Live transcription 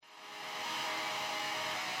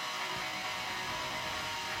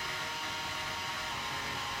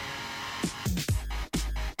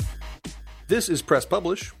This is Press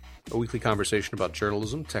Publish, a weekly conversation about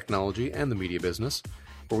journalism, technology, and the media business,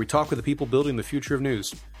 where we talk with the people building the future of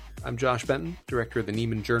news. I'm Josh Benton, director of the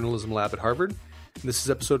Nieman Journalism Lab at Harvard, and this is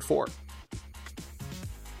episode 4.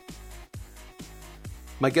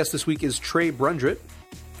 My guest this week is Trei Brundrett.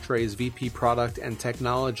 Trei is VP Product and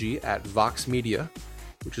Technology at Vox Media,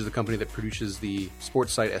 which is the company that produces the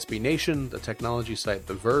sports site SB Nation, the technology site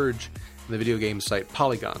The Verge, and the video game site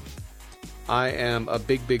Polygon. I am a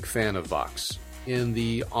big fan of Vox. In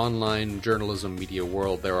the online journalism media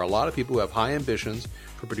world, there are a lot of people who have high ambitions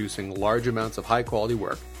for producing large amounts of high-quality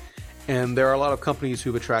work. And there are a lot of companies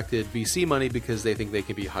who've attracted VC money because they think they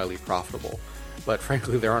can be highly profitable. But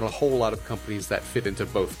frankly, there aren't a whole lot of companies that fit into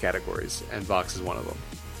both categories, and Vox is one of them.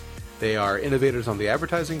 They are innovators on the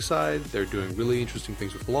advertising side, they're doing really interesting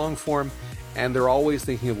things with long form, and they're always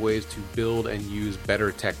thinking of ways to build and use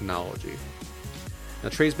better technology. Now,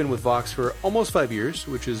 Trei's been with Vox for almost 5 years,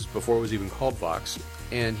 which is before it was even called Vox,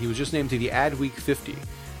 and he was just named to the Adweek 50,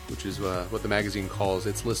 which is what the magazine calls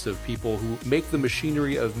its list of people who make the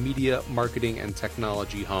machinery of media, marketing, and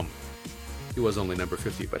technology hum. He was only number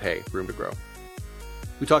 50, but hey, room to grow.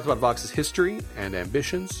 We talked about Vox's history and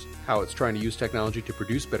ambitions, how it's trying to use technology to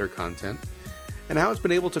produce better content, and how it's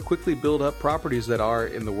been able to quickly build up properties that are,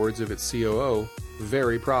 in the words of its COO,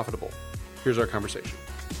 very profitable. Here's our conversation.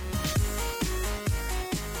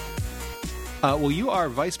 Well, you are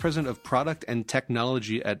Vice President of Product and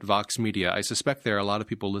Technology at Vox Media. I suspect there are a lot of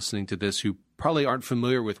people listening to this who probably aren't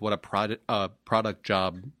familiar with what a product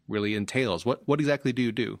job really entails. What exactly do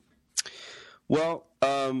you do? Well,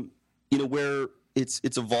 where it's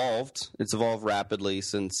evolved. It's evolved rapidly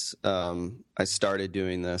since I started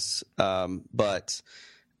doing this. Most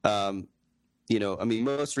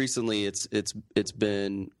recently it's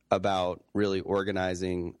been about really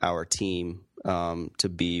organizing our team to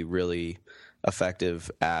be really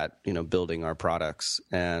effective at building our products,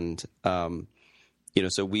 and so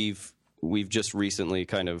we've just recently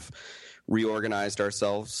kind of reorganized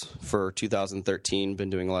ourselves for 2013.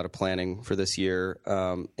 Been doing a lot of planning for this year,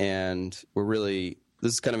 and this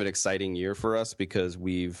is kind of an exciting year for us because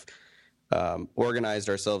we've organized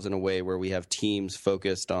ourselves in a way where we have teams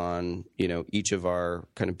focused on each of our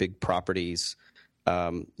kind of big properties.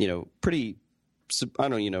 A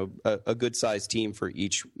good sized team for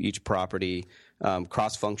each property,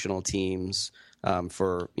 cross-functional teams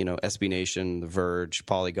for SB Nation, The Verge,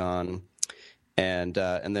 Polygon, and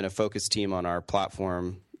then a focus team on our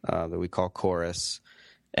platform that we call Chorus,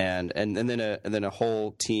 and then a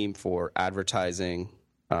whole team for advertising,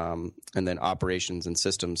 and then operations and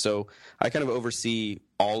systems. So I kind of oversee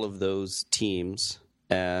all of those teams,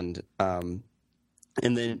 and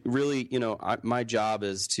then really my job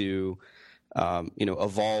is to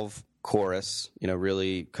evolve Chorus,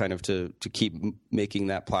 really kind of to keep making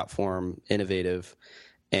that platform innovative.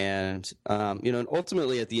 And, and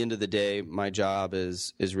ultimately at the end of the day, my job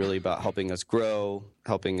is really about helping us grow,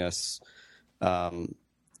 helping us, helping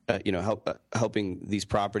these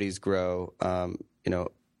properties grow,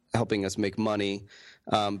 helping us make money.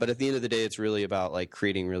 But at the end of the day, it's really about like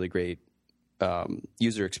creating really great,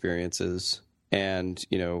 user experiences and,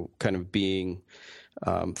 kind of being,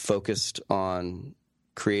 focused on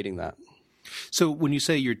creating that. So when you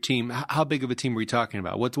say your team, how big of a team are we talking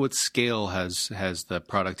about? What scale has the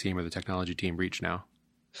product team or the technology team reached now?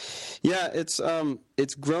 Yeah, it's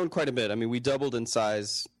grown quite a bit. I mean, we doubled in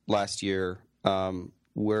size last year.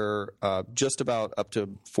 We're just about up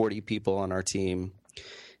to 40 people on our team,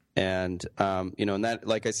 and and that,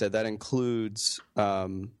 like I said, that includes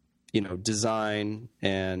design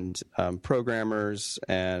and programmers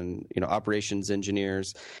and operations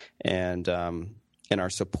engineers and our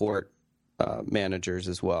support managers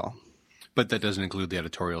as well. But that doesn't include the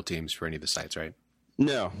editorial teams for any of the sites, right?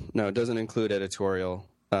 No, it doesn't include editorial.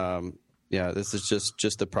 This is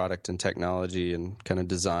just the product and technology and kind of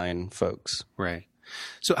design folks. Right.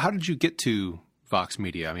 So how did you get to Vox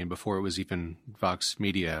Media? I mean, before it was even Vox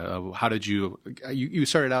Media, how did you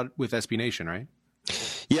started out with SB Nation, right?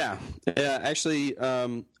 Yeah. Actually,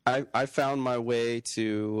 I found my way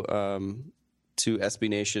to SB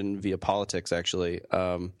Nation via politics. Actually,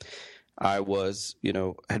 I was,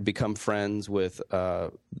 had become friends with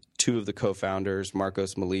two of the co-founders,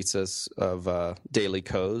 Marcos Melissas of Daily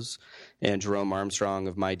Kos and Jerome Armstrong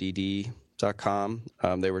of MyDD.com.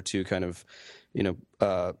 They were two kind of, they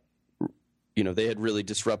had really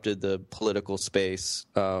disrupted the political space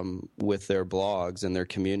with their blogs and their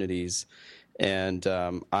communities. And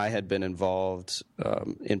I had been involved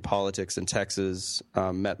in politics in Texas,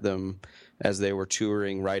 met them as they were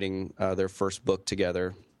touring, writing their first book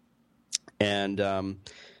together. And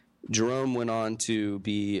Jerome went on to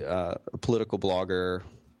be a political blogger,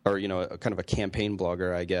 or a kind of a campaign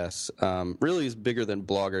blogger, I guess. Really is bigger than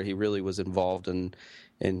blogger. He really was involved in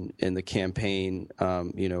the campaign,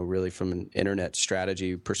 really from an internet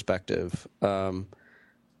strategy perspective.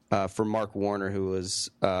 For Mark Warner, who was,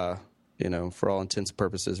 for all intents and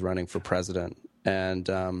purposes, running for president. And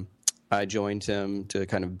I joined him to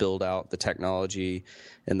kind of build out the technology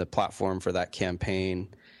and the platform for that campaign.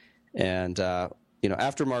 And,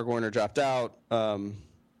 after Mark Warner dropped out,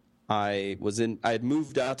 I had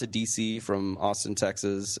moved out to D.C. from Austin,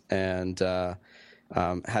 Texas, and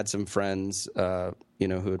had some friends, who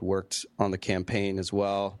had worked on the campaign as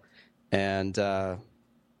well. And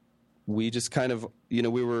we just kind of, we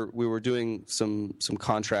were doing some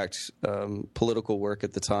contract political work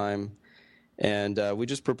at the time, and we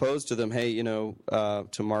just proposed to them, hey, to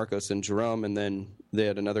Marcos and Jerome, and then they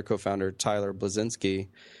had another co-founder, Tyler Blazinski,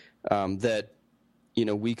 that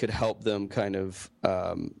we could help them kind of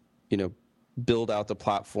build out the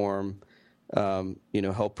platform,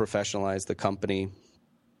 help professionalize the company,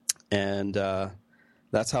 and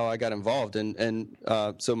that's how I got involved. And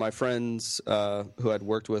so my friends who I'd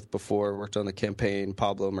worked with before, worked on the campaign,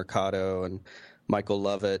 Pablo Mercado and Michael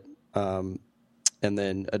Lovett, and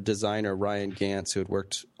then a designer, Ryan Gantz, who had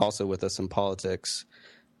worked also with us in politics.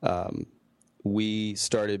 We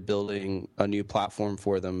started building a new platform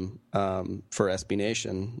for them for SB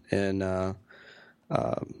Nation in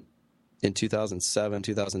 2007,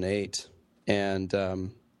 2008. And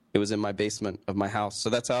it was in my basement of my house. So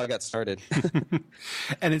that's how I got started.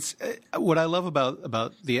 And it's what I love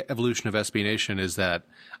about the evolution of SB Nation is that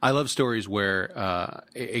I love stories where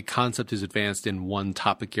a concept is advanced in one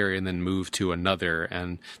topic area and then moved to another.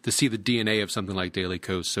 And to see the DNA of something like Daily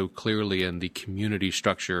Kos so clearly in the community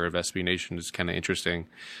structure of SB Nation is kind of interesting.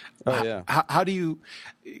 Oh, yeah. How do you,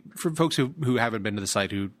 for folks who haven't been to the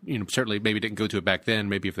site, who certainly maybe didn't go to it back then,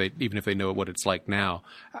 maybe even if they know what it's like now,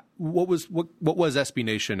 what was SB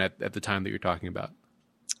Nation at the time that you're talking about?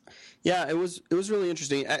 Yeah, it was really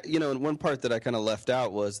interesting. And one part that I kind of left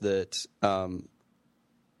out was that I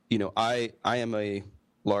am a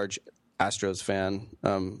large Astros fan.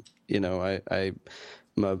 I'm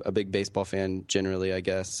a big baseball fan generally, I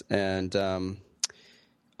guess, and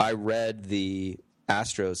I read the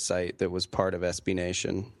Astros site that was part of SB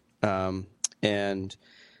Nation, and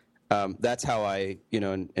that's how I,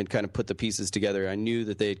 and kind of put the pieces together. I knew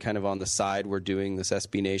that they kind of on the side were doing this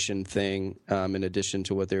SB Nation thing in addition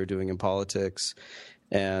to what they were doing in politics,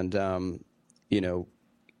 and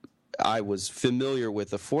I was familiar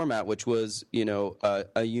with the format, which was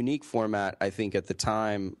a unique format, I think at the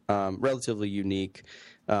time, relatively unique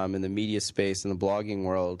in the media space and the blogging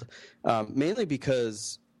world, mainly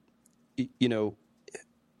because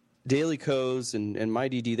Daily Kos and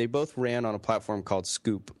MyDD, they both ran on a platform called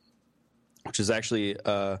Scoop, which is actually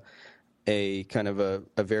a kind of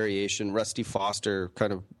a variation. Rusty Foster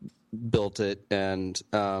kind of built it, and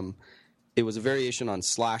it was a variation on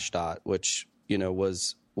Slashdot, which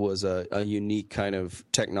was a unique kind of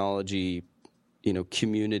technology,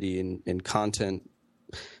 community and content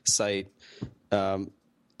site,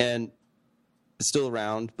 and still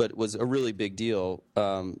around, but was a really big deal,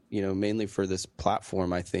 mainly for this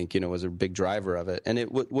platform, I think, was a big driver of it. And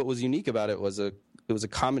what was unique about it was a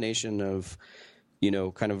combination of,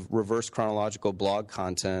 kind of reverse chronological blog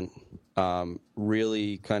content,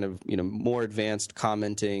 really kind of, more advanced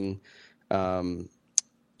commenting,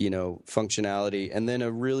 functionality. And then a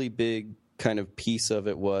really big kind of piece of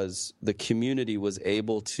it was the community was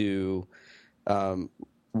able to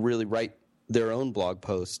really write their own blog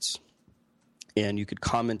posts, and you could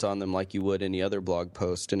comment on them like you would any other blog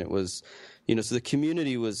post. And it was, so the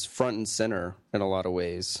community was front and center in a lot of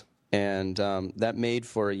ways. And that made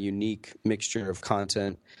for a unique mixture of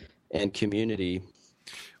content and community.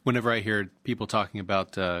 Whenever I hear people talking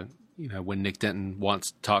about, when Nick Denton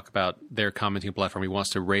wants to talk about their commenting platform, he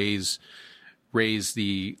wants to raise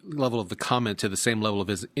the level of the comment to the same level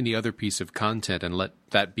of any other piece of content and let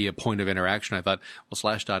that be a point of interaction. I thought, well,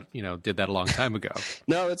 Slashdot, did that a long time ago.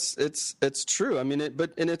 No, it's true. I mean,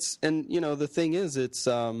 the thing is, it's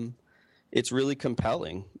really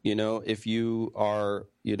compelling. If you are,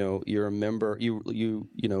 you're a member, you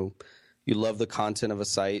love the content of a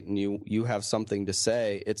site and you have something to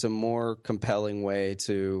say, it's a more compelling way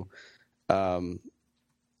to,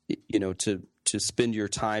 to spend your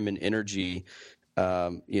time and energy,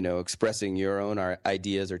 expressing your own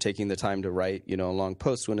ideas or taking the time to write, a long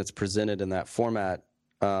post when it's presented in that format.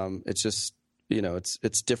 It's just,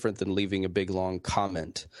 it's different than leaving a big long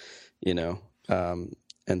comment,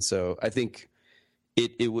 and so I think,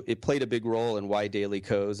 it played a big role in why Daily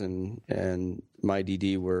Kos and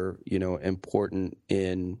MyDD were, important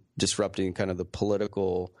in disrupting kind of the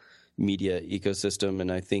political media ecosystem.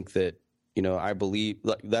 And I think that, I believe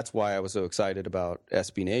that's why I was so excited about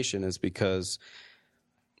SB Nation, is because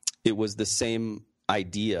it was the same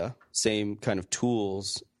idea, same kind of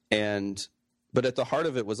tools, but at the heart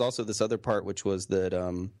of it was also this other part, which was that,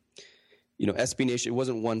 SB Nation, it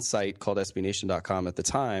wasn't one site called SBNation.com at the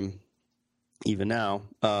time. Even now,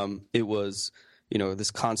 it was,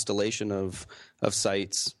 this constellation of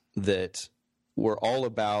sites that were all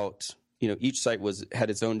about, each site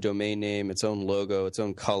had its own domain name, its own logo, its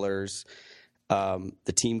own colors,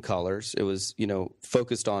 the team colors. It was,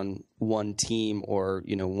 focused on one team or,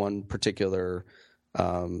 one particular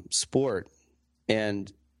sport.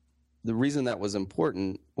 And the reason that was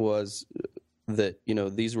important was that,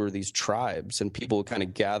 these were these tribes and people would kind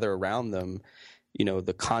of gather around them.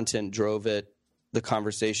 The content drove it, the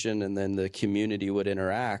conversation, and then the community would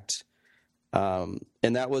interact. And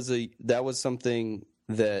that was something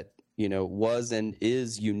that, was and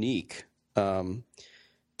is unique to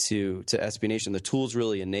SB Nation. The tools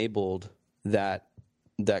really enabled that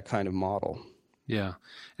kind of model. Yeah.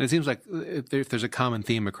 And it seems like if there's a common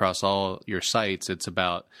theme across all your sites, it's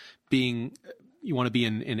about you want to be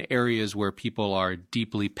in areas where people are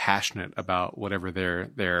deeply passionate about whatever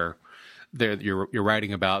you're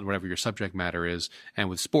writing about, whatever your subject matter is. And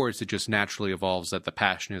with sports, it just naturally evolves that the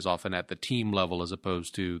passion is often at the team level as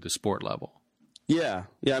opposed to the sport level. Yeah.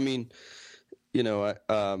 I mean,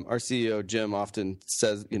 our CEO, Jim, often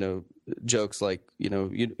says, jokes like,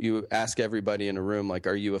 you ask everybody in a room, like,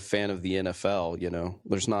 are you a fan of the NFL?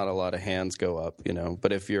 There's not a lot of hands go up,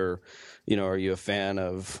 but if you're, are you a fan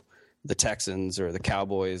of the Texans or the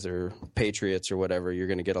Cowboys or Patriots or whatever, you're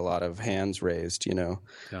going to get a lot of hands raised, Yeah.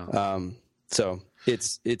 So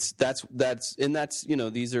that's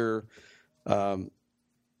these are,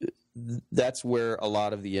 that's where a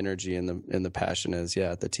lot of the energy and the passion is.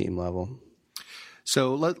 Yeah. At the team level.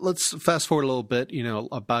 So let's fast forward a little bit.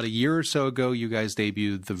 About a year or so ago, you guys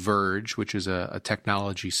debuted The Verge, which is a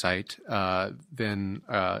technology site. Then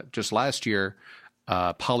just last year,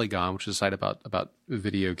 Polygon, which is a site about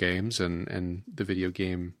video games and the video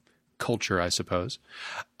game culture, I suppose.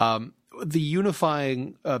 The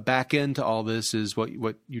unifying back end to all this is what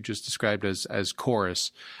you just described as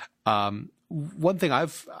Chorus. One thing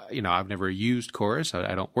I've never used Chorus.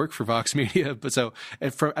 I don't work for Vox Media, but so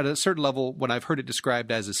at a certain level, when I've heard it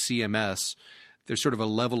described as a CMS, there's sort of a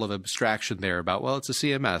level of abstraction there about, well, it's a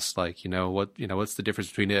CMS. Like, what's the difference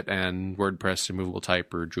between it and WordPress or Movable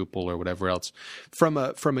Type or Drupal or whatever else? From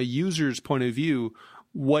a user's point of view,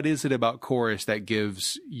 what is it about Chorus that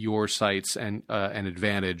gives your sites an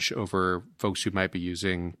advantage over folks who might be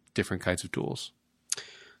using different kinds of tools?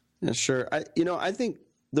 Yeah, sure. I think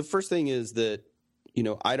the first thing is that,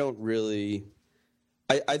 I don't really,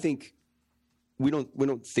 I think we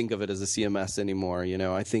don't think of it as a CMS anymore.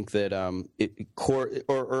 I think that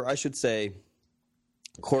I should say,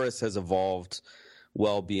 Chorus has evolved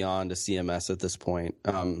well beyond a CMS at this point.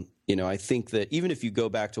 I think that even if you go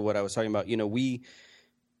back to what I was talking about,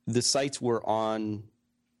 the sites were on,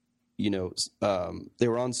 they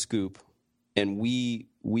were on Scoop, and we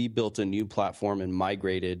built a new platform and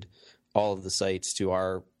migrated all of the sites to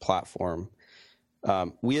our platform.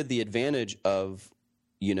 We had the advantage of,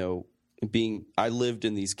 I lived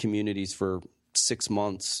in these communities for 6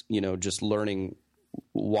 months, just learning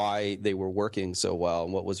why they were working so well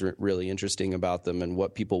and what was really interesting about them and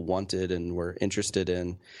what people wanted and were interested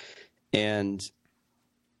in. And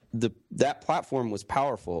that platform was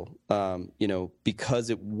powerful, because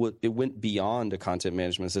it went beyond a content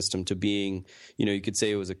management system to being, you could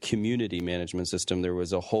say it was a community management system. There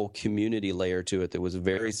was a whole community layer to it that was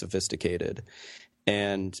very sophisticated.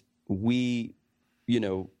 And we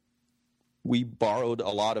borrowed a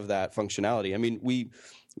lot of that functionality. I mean, we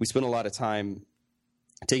spent a lot of time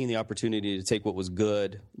taking the opportunity to take what was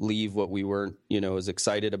good, leave what we weren't, as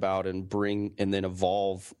excited about, and then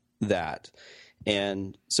evolve that.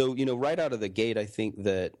 And so, right out of the gate, I think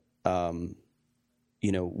that,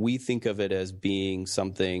 we think of it as being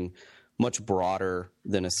something much broader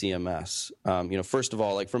than a CMS. First of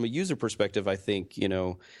all, like from a user perspective, I think,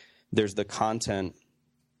 there's the content,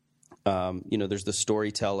 there's the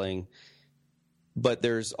storytelling, but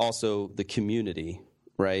there's also the community,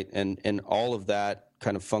 right? And all of that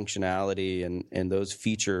kind of functionality and those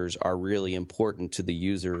features are really important to the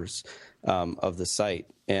users of the site.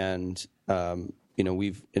 And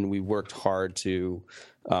we've worked hard to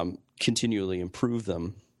continually improve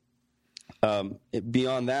them.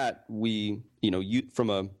 Beyond that, from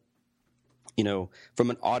from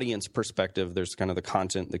an audience perspective, there's kind of the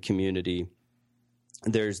content, the community.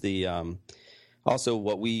 There's the also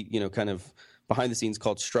what we, kind of behind the scenes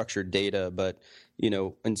called structured data. But,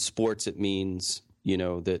 in sports, it means,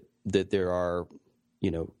 that there are,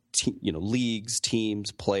 leagues,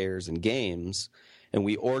 teams, players, and games. And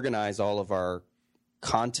we organize all of our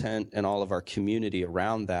content and all of our community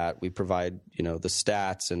around that. We provide, the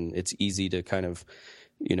stats, and it's easy to kind of,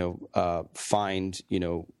 find,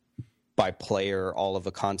 by player, all of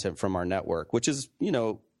the content from our network, which is,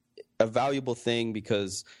 a valuable thing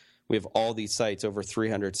because we have all these sites, over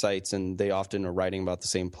 300 sites, and they often are writing about the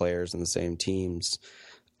same players and the same teams.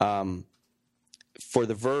 For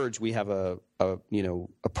The Verge, we have a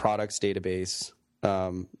products database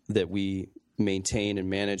that we maintain and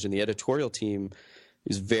manage, and the editorial team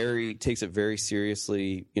takes it very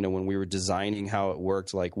seriously. When we were designing how it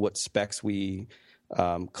worked, like what specs we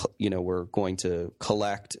we're going to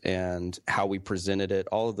collect and how we presented it,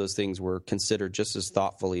 all of those things were considered just as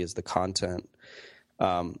thoughtfully as the content.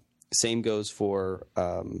 Same goes for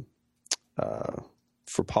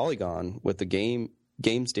Polygon with the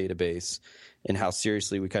games database, and how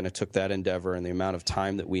seriously we kind of took that endeavor and the amount of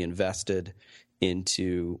time that we invested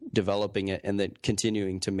into developing it and then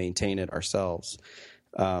continuing to maintain it ourselves.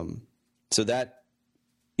 So that,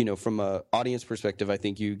 from an audience perspective, I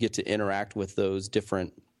think you get to interact with those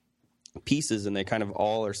different pieces, and they kind of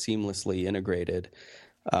all are seamlessly integrated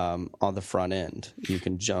on the front end. You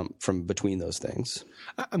can jump from between those things.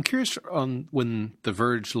 I'm curious, when The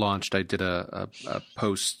Verge launched, I did a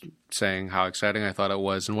post saying how exciting I thought it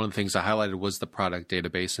was, and one of the things I highlighted was the product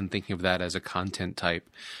database and thinking of that as a content type.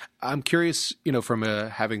 I'm curious, from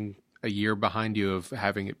having a year behind you of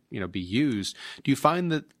having it, be used, do you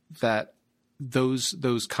find that those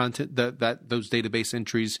content those database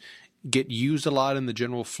entries get used a lot in the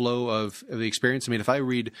general flow of the experience? I mean, if I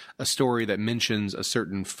read a story that mentions a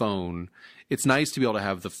certain phone, it's nice to be able to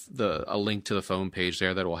have a link to the phone page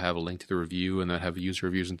there that will have a link to the review and that have user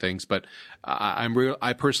reviews and things. But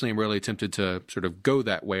I personally am really tempted to sort of go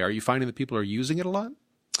that way. Are you finding that people are using it a lot?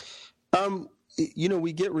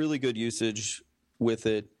 We get really good usage with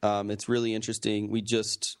it. It's really interesting. We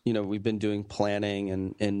just, we've been doing planning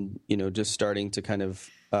and just starting to kind of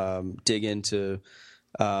dig into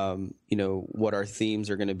what our themes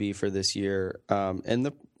are going to be for this year. And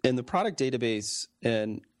the product database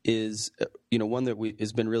is one that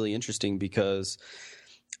has been really interesting, because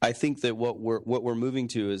I think that what we're moving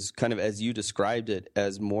to is kind of, as you described it,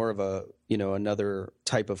 as more of a another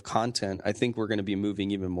type of content. I think we're going to be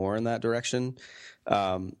moving even more in that direction.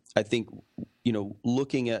 I think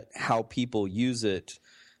looking at how people use it,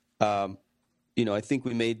 I think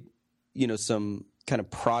we made some kind of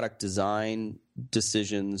product design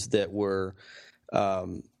decisions that were,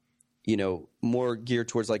 more geared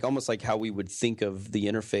towards almost like how we would think of the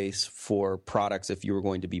interface for products if you were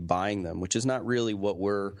going to be buying them, which is not really what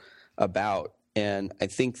we're about. And I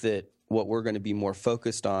think that what we're going to be more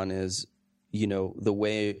focused on is, the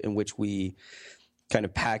way in which we kind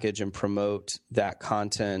of package and promote that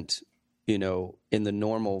content, in the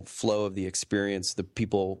normal flow of the experience that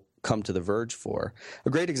people come to The Verge for. A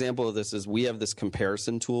great example of this is we have this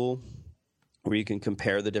comparison tool where you can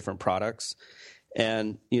compare the different products.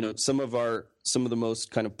 And, some of the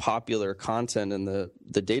most kind of popular content in the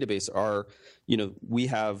database are,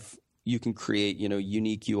 you can create,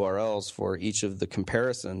 unique URLs for each of the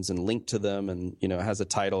comparisons and link to them, and, it has a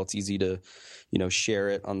title. It's easy to, share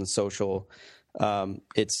it on the social.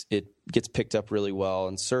 It gets picked up really well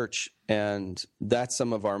in search, and that's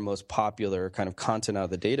some of our most popular kind of content out of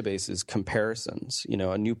the database is comparisons.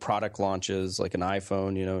 A new product launches, like an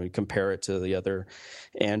iPhone, you compare it to the other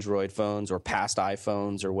Android phones or past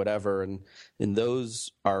iPhones or whatever, and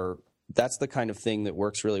that's the kind of thing that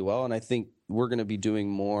works really well. And I think we're going to be doing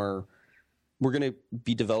more. We're going to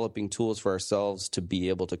be developing tools for ourselves to be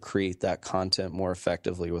able to create that content more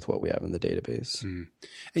effectively with what we have in the database.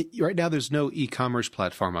 Right now, there's no e-commerce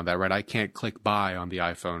platform on that, right? I can't click buy on the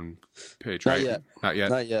iPhone page, right? Not yet.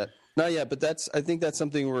 But I think that's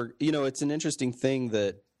something it's an interesting thing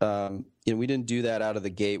that, we didn't do that out of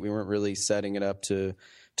the gate. We weren't really setting it up to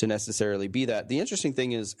necessarily be that. The interesting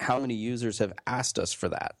thing is how many users have asked us for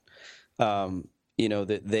that,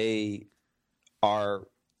 that they are,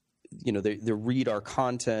 they read our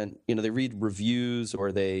content, they read reviews,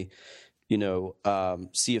 or they,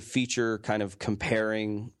 see a feature kind of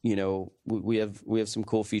comparing, we have some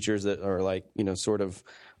cool features that are like, sort of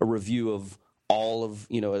a review of all of,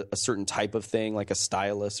 a certain type of thing, like a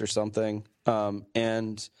stylus or something.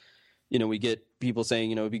 And, we get people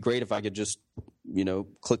saying, it'd be great if I could just,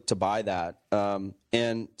 click to buy that.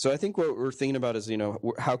 And so I think what we're thinking about is,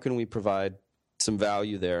 how can we provide some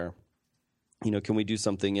value there. Can we do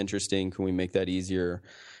something interesting? Can we make that easier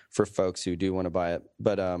for folks who do want to buy it?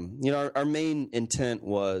 But our main intent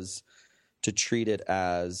was to treat it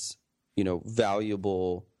as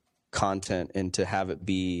valuable content and to have it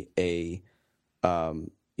be a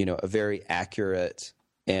very accurate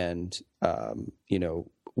and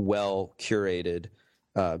well curated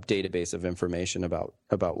database of information about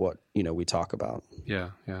what we talk about.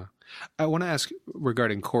 Yeah. I want to ask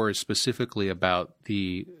regarding Chorus specifically about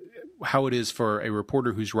how it is for a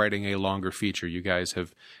reporter who's writing a longer feature. You guys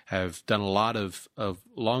have done a lot of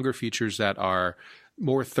longer features that are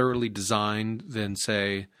more thoroughly designed than,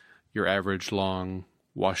 say, your average long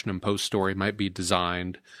Washington Post story might be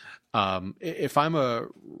designed. If I'm a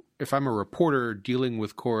reporter dealing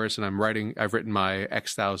with Chorus and I've written my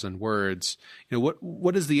X thousand words,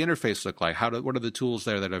 what does the interface look like? What are the tools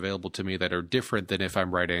there that are available to me that are different than if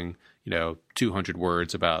I'm writing 200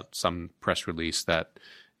 words about some press release that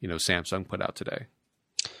Samsung put out today?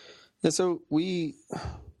 Yeah, so what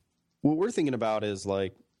we're thinking about is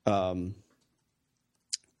like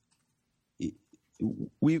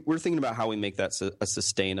we're thinking about how we make that a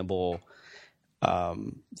sustainable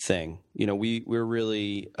thing. We're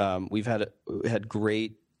really we've had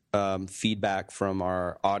great feedback from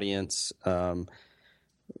our audience,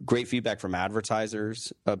 great feedback from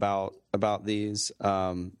advertisers about these.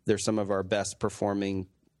 They're some of our best performing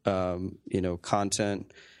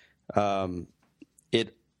content.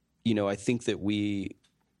 I think that we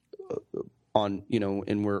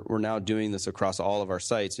and we're now doing this across all of our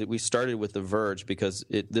sites. We started with The Verge because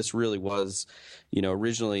this really was,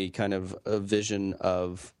 originally kind of a vision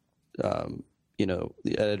of, the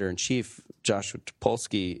editor-in-chief, Joshua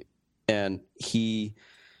Topolsky, and he,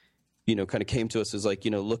 kind of came to us as like,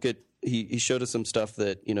 look at, he showed us some stuff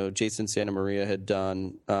that, Jason Santa Maria had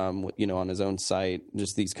done, on his own site,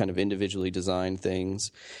 just these kind of individually designed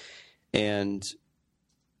things. And,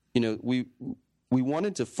 we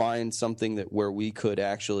wanted to find something where we could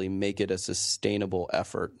actually make it a sustainable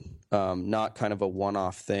effort, not kind of a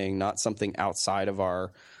one-off thing, not something outside of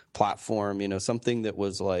our platform, something that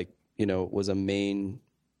was like, was a main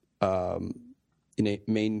kind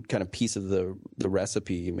of piece of the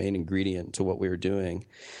recipe, main ingredient to what we were doing.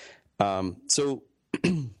 So,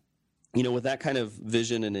 with that kind of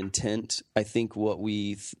vision and intent, I think what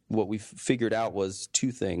we figured out was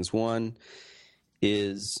two things. One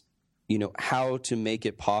is, how to make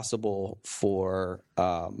it possible for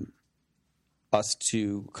us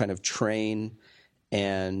to kind of train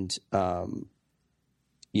and,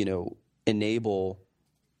 enable,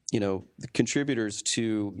 the contributors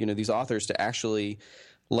to, these authors to actually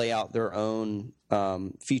lay out their own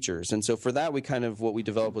features. And so for that, what we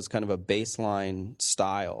developed was kind of a baseline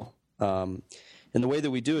style. And the way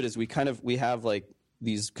that we do it is we have like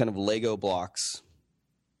these kind of Lego blocks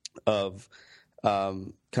of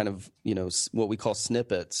what we call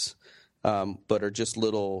snippets, but are just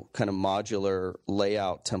little kind of modular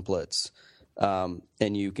layout templates.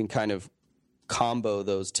 And you can kind of combo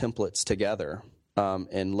those templates together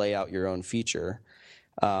and lay out your own feature.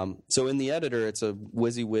 So in the editor, it's a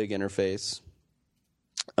WYSIWYG interface,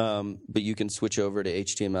 but you can switch over to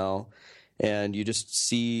HTML. And you just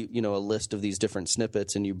see, a list of these different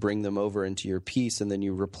snippets, and you bring them over into your piece, and then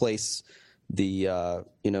you replace the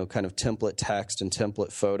kind of template text and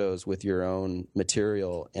template photos with your own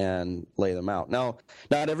material and lay them out. Now,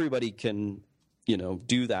 not everybody can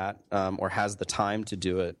do that or has the time to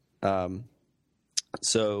do it.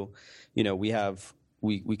 So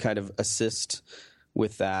we kind of assist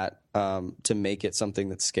with that to make it something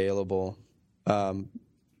that's scalable. And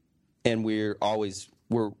we're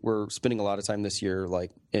spending a lot of time this year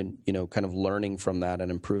kind of learning from that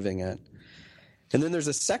and improving it. And then there's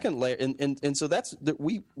a second layer, and so that's that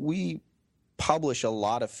we publish a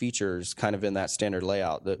lot of features kind of in that standard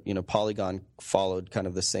layout. That Polygon followed kind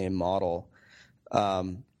of the same model.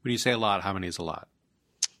 When you say a lot, how many is a lot?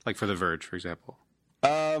 Like for The Verge, for example.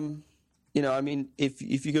 If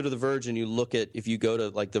you go to The Verge and if you go to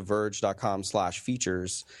like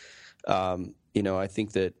theverge.com/features, I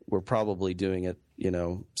think that we're probably doing it,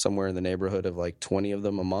 somewhere in the neighborhood of like 20 of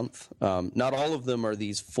them a month. Not all of them are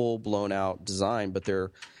these full blown out design, but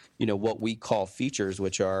they're, what we call features,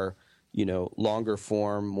 which are, longer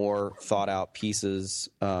form, more thought out pieces,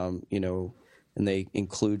 and they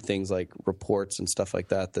include things like reports and stuff like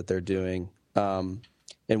that they're doing. And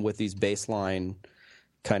with these baseline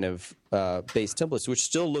kind of base templates, which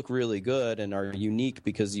still look really good and are unique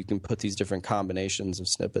because you can put these different combinations of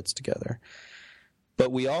snippets together. But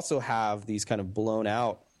we also have these kind of blown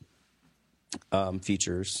out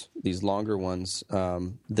features, these longer ones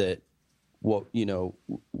that what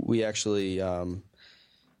we actually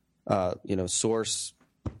source.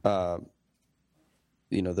 The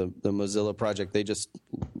Mozilla project, they just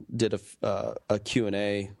did a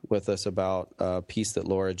Q&A with us about a piece that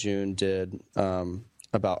Laura June did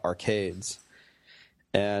about arcades.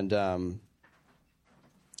 And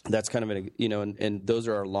that's kind of and those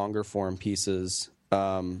are our longer form pieces.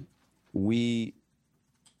 What we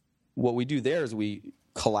do there is we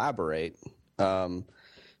collaborate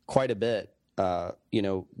quite a bit.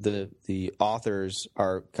 The authors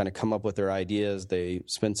are kind of come up with their ideas. They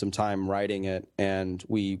spend some time writing it, and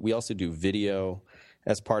we also do video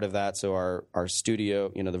as part of that. So our studio,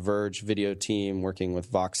 the Verge video team working with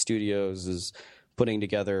Vox Studios is putting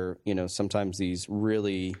together, sometimes these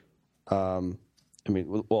really,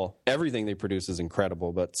 everything they produce is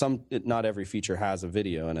incredible, but not every feature has a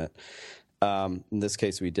video in it. In this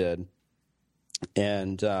case, we did.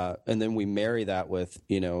 And then we marry that with,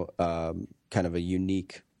 kind of a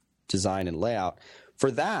unique design and layout.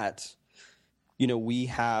 For that, we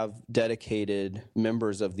have dedicated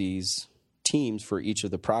members of these teams for each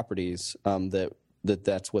of the properties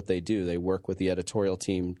that's what they do. They work with the editorial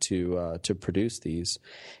team to produce these.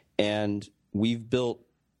 And we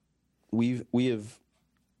have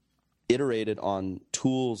iterated on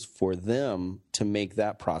tools for them to make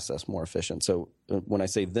that process more efficient. So when I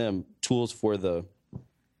say them, tools for the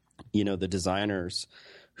designers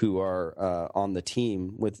who are on the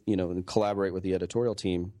team with, and collaborate with the editorial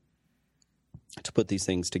team to put these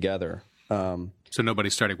things together. So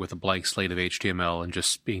nobody's starting with a blank slate of HTML and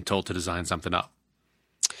just being told to design something up.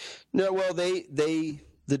 No, well, the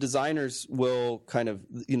designers will kind of,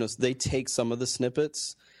 they take some of the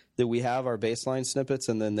snippets that we have, our baseline snippets,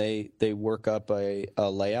 and then they work up a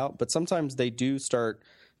layout. But sometimes they do start,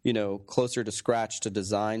 closer to scratch to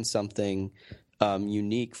design something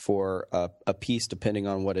unique for a piece, depending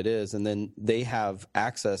on what it is. And then they have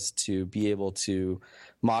access to be able to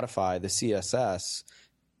modify the CSS,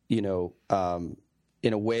 in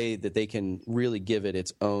a way that they can really give it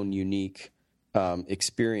its own unique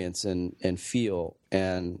experience and feel,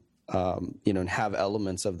 and and have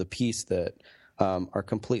elements of the piece that are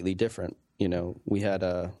completely different. We had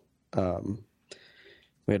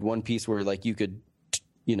one piece where you could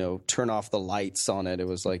turn off the lights on it. It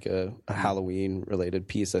was like a Halloween related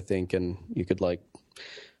piece, I think, and you could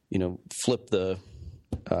flip the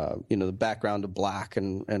the background to black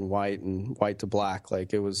and white and white to black.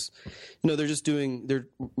 It was, they're just doing,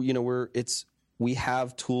 we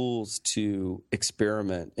have tools to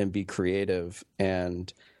experiment and be creative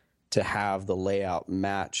and to have the layout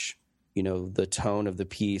match, the tone of the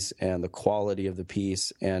piece and the quality of the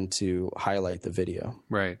piece, and to highlight the video.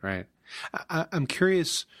 Right. I'm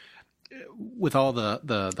curious, with all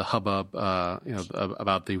the hubbub,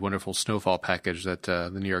 about the wonderful snowfall package that the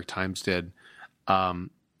New York Times did. So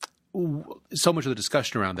much of the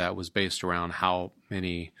discussion around that was based around how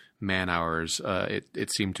many man hours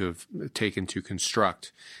it seemed to have taken to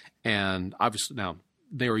construct, and obviously now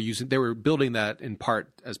they were building that in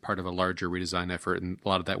part as part of a larger redesign effort, and a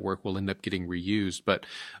lot of that work will end up getting reused. But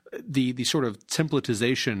the sort of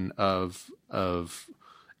templatization of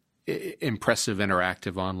impressive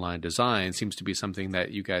interactive online design seems to be something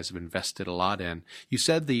that you guys have invested a lot in. You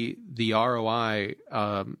said the ROI.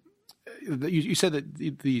 You said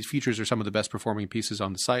that these features are some of the best performing pieces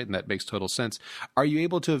on the site, and that makes total sense. Are you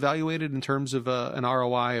able to evaluate it in terms of an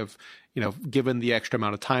ROI of, given the extra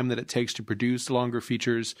amount of time that it takes to produce longer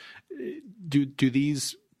features, do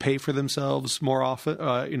these pay for themselves more often,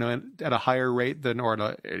 at a higher rate than,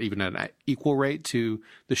 or even an equal rate to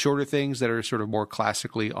the shorter things that are sort of more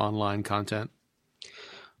classically online content?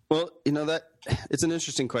 Well, that it's an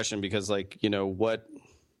interesting question because,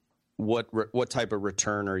 what type of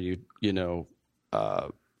return are you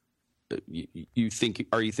are you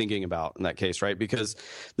thinking about in that case, right? Because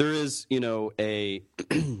there is a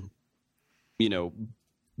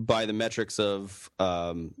by the metrics of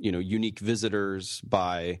unique visitors,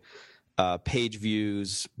 by page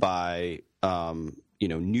views, by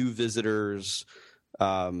new visitors,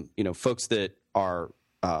 folks that are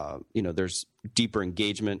there's deeper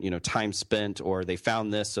engagement, time spent, or they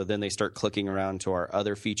found this, so then they start clicking around to our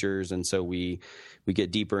other features, and so we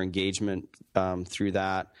get deeper engagement through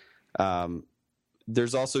that.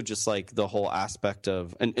 There's also just the whole aspect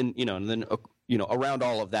of, and then around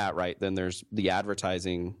all of that, right? Then there's the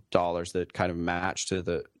advertising dollars that kind of match to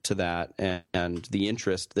that, and the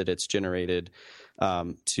interest that it's generated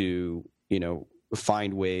to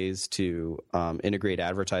find ways to integrate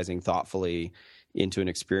advertising thoughtfully into an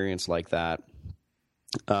experience like that.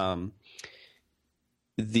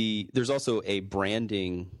 There's also a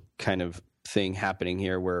branding kind of thing happening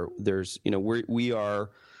here where there's, we are,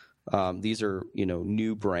 these are,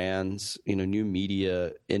 new brands, new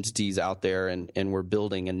media entities out there, and we're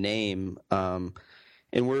building a name.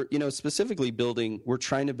 And we're, specifically we're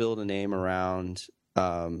trying to build a name around,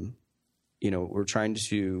 we're trying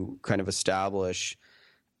to kind of establish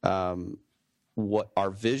what our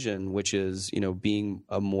vision, which is, being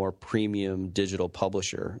a more premium digital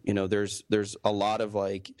publisher. There's a lot of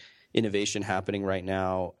like innovation happening right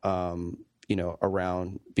now,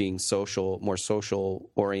 around being more social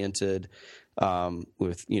oriented,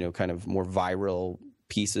 with, kind of more viral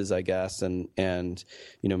pieces, I guess, and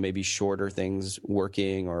maybe shorter things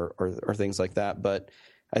working or things like that. But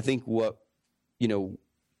I think what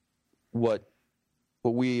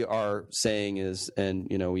we are saying is, and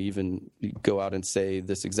we even go out and say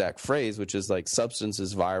this exact phrase, which is like substance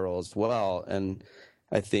is viral as well. And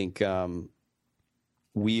I think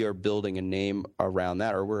we are building a name around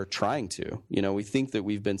that, or we're trying to. We think that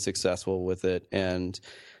we've been successful with it, and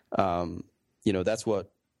that's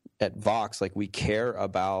what at Vox, like, we care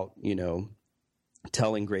about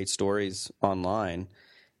telling great stories online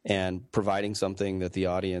and providing something that the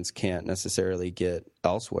audience can't necessarily get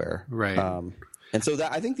elsewhere. Right. And so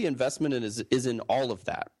that, I think the investment is in all of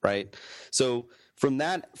that, right? So from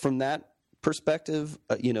that perspective,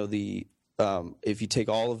 if you take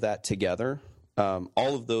all of that together,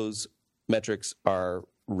 all of those metrics are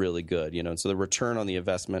really good, and so the return on the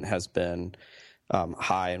investment has been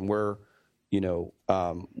high, and we're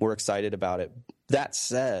excited about it. That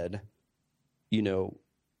said,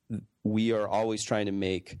 we are always trying to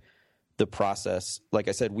make the process, like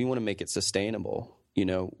I said, we want to make it sustainable.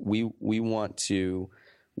 We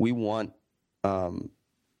want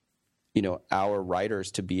our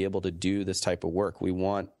writers to be able to do this type of work. We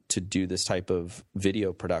want to do this type of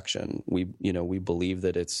video production. We believe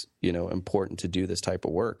that it's, important to do this type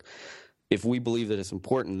of work. If we believe that it's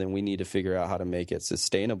important, then we need to figure out how to make it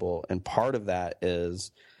sustainable. And part of that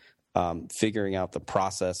is figuring out the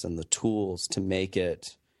process and the tools to make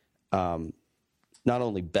it not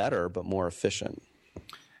only better, but more efficient.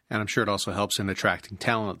 And I'm sure it also helps in attracting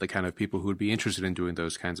talent, the kind of people who would be interested in doing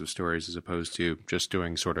those kinds of stories, as opposed to just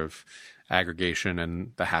doing sort of aggregation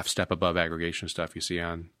and the half step above aggregation stuff you see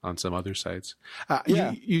on some other sites.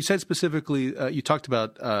 You said specifically, you talked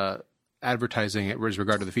about advertising with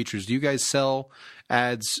regard to the features. Do you guys sell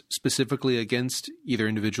ads specifically against either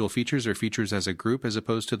individual features or features as a group, as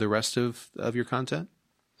opposed to the rest of your content?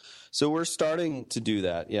 So we're starting to do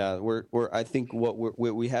that. Yeah, I think what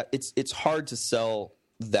we have, it's hard to sell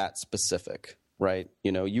that specific, right?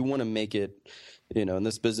 You want to make it, in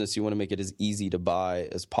this business, you want to make it as easy to buy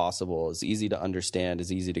as possible, as easy to understand,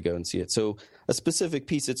 as easy to go and see it. So a specific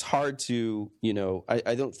piece, it's hard to,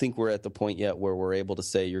 I don't think we're at the point yet where we're able to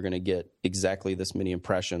say you're going to get exactly this many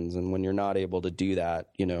impressions. And when you're not able to do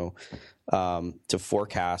that, to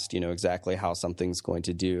forecast, exactly how something's going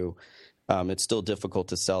to do, it's still difficult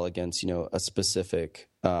to sell against,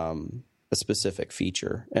 a specific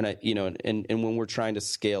feature. And and when we're trying to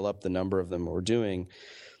scale up the number of them we're doing,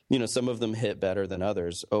 some of them hit better than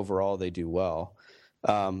others. Overall, they do well.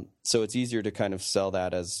 So it's easier to kind of sell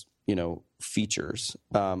that as, features.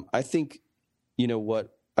 I think,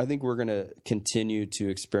 I think we're going to continue to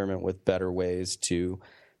experiment with better ways to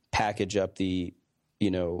package up the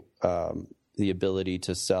ability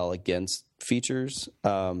to sell against features,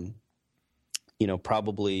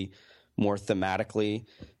 probably more thematically,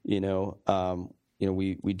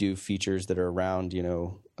 we do features that are around,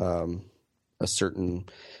 a certain,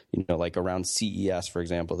 like around CES, for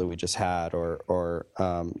example, that we just had, or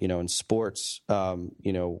in sports,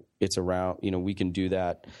 it's around, we can do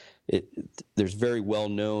that. There's very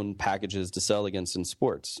well-known packages to sell against in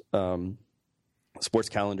sports. Sports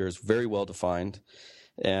calendar is very well defined,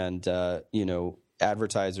 and,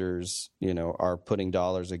 advertisers, are putting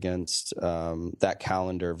dollars against that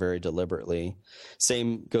calendar very deliberately.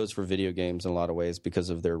 Same goes for video games in a lot of ways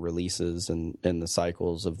because of their releases and the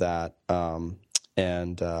cycles of that.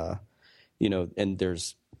 And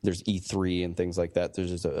there's E3 and things like that.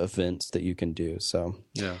 There's just events that you can do. So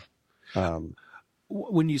yeah.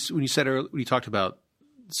 When you said earlier, when you talked about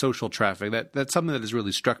social traffic, that's something that has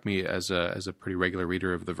really struck me as a pretty regular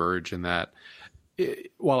reader of The Verge, in that,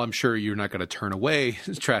 while I'm sure you're not going to turn away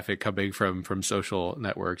traffic coming from social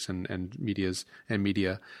networks and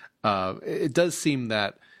media, it does seem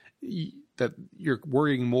that that you're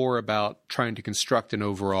worrying more about trying to construct an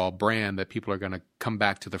overall brand that people are going to come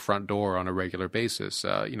back to the front door on a regular basis.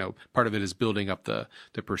 Part of it is building up the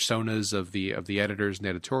personas of the editors and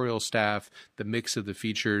editorial staff, the mix of the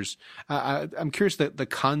features. I'm curious that the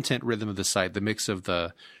content rhythm of the site, the mix of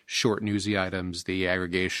the short newsy items, the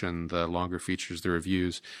aggregation, the longer features, the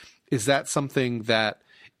reviews. Is that something that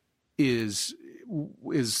is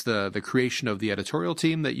the creation of the editorial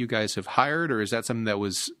team that you guys have hired, or is that something that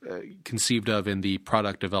was conceived of in the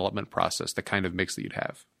product development process, the kind of mix that you'd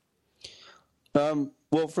have?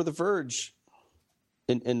 Well, for The Verge,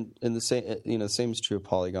 and the same, the same is true of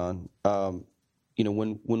Polygon.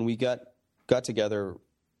 When we got together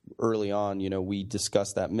early on, we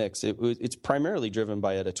discussed that mix. It's primarily driven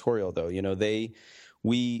by editorial, though.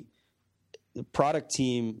 The product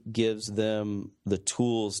team gives them the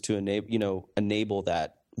tools to enable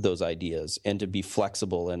those ideas and to be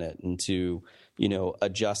flexible in it and to,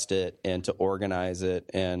 adjust it and to organize it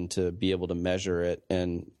and to be able to measure it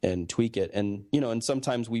and tweak it. And, and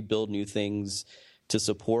sometimes we build new things to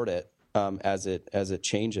support it as it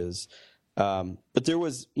changes. But there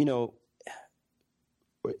was,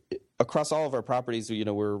 across all of our properties,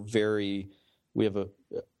 we're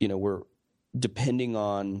depending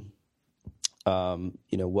on,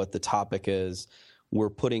 what the topic is, we're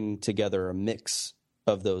putting together a mix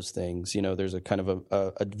of those things. There's a kind of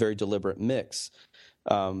a very deliberate mix,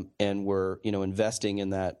 and we're investing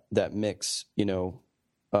in that mix,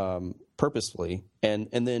 purposefully, and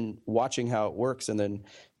then watching how it works, and then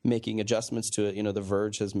making adjustments to it. The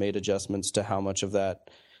Verge has made adjustments to how much of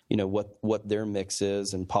that, what their mix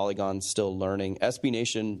is, and Polygon's still learning. SB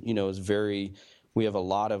Nation, we have a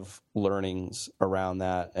lot of learnings around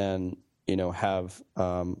that, and have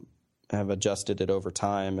adjusted it over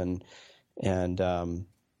time, and we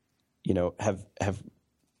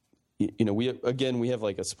have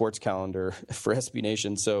like a sports calendar for SB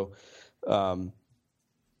Nation, so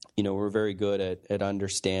we're very good at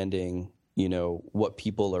understanding what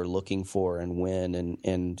people are looking for and when,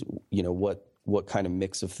 and what kind of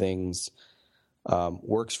mix of things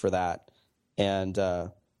works for that, and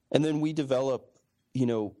then we develop.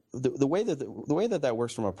 The way that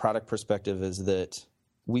works from a product perspective is that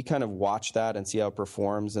we kind of watch that and see how it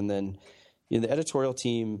performs, and then the editorial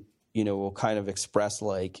team, will kind of express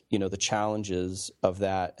the challenges of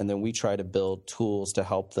that, and then we try to build tools to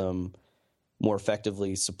help them more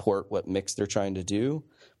effectively support what mix they're trying to do,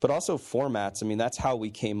 but also formats. I mean, that's how we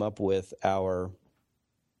came up with our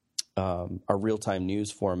real-time news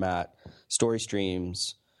format, Story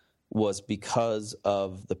Streams, was because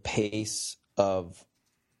of the pace of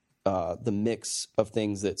the mix of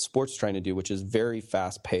things that sports is trying to do, which is very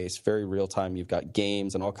fast-paced, very real-time. You've got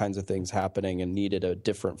games and all kinds of things happening, and needed a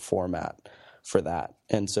different format for that.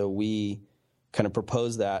 And so we kind of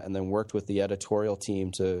proposed that, and then worked with the editorial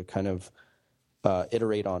team to kind of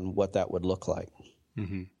iterate on what that would look like.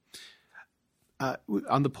 Mm-hmm.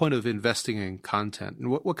 On the point of investing in content,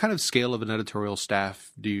 what kind of scale of an editorial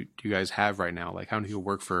staff do you guys have right now? Like, how many people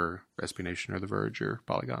work for SB Nation or The Verge or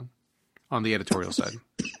Polygon on the editorial side?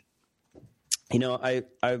 I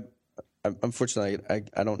unfortunately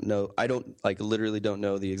I don't know. I don't literally don't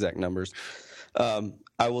know the exact numbers.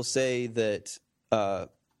 I will say that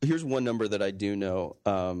here's one number that I do know,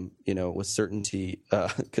 with certainty,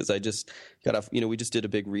 because I just got off. We just did a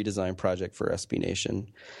big redesign project for SB Nation,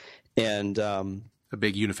 and a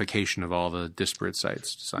big unification of all the disparate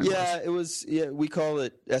sites. It was. Yeah, we call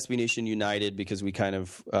it SB Nation United because we kind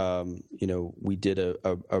of, we did a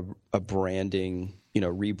branding,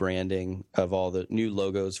 rebranding of all the new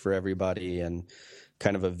logos for everybody, and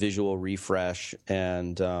kind of a visual refresh,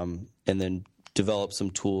 and then develop some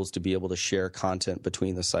tools to be able to share content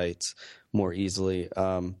between the sites more easily.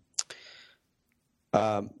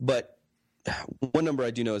 But one number I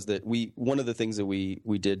do know is that one of the things that we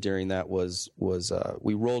did during that was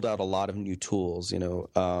we rolled out a lot of new tools,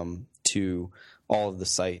 to all of the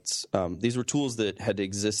sites. These were tools that had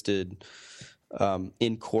existed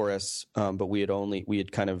in Chorus, but we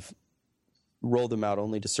had kind of rolled them out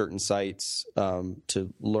only to certain sites,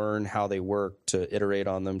 to learn how they work, to iterate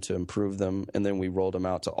on them, to improve them, and then we rolled them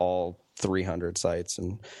out to all 300 sites.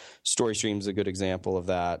 And StoryStream is a good example of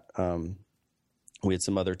that. We had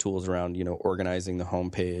some other tools around, organizing the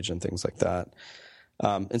homepage and things like that.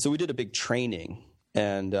 And so we did a big training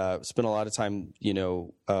and spent a lot of time,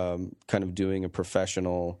 kind of doing a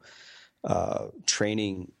professional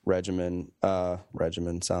training regimen.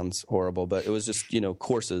 Regimen sounds horrible, but it was just,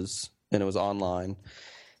 courses, and it was online.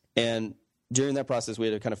 And during that process, we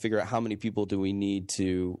had to kind of figure out how many people do we need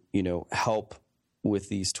to, help with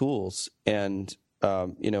these tools. And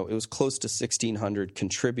it was close to 1,600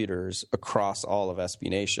 contributors across all of SB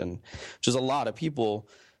Nation, which is a lot of people.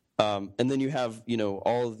 And then you have,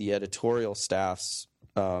 all of the editorial staffs,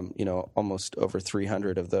 almost over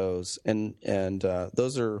 300 of those. And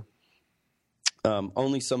those are,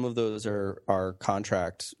 only some of those are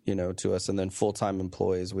contract, to us. And then full-time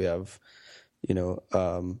employees, we have,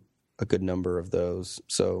 a good number of those.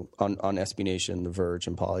 So on SB Nation, The Verge,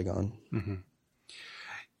 and Polygon. Mm-hmm.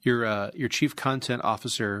 Your chief content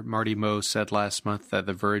officer, Marty Moe, said last month that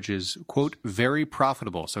The Verge is, quote, very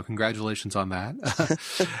profitable. So congratulations on that.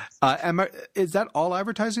 Is that all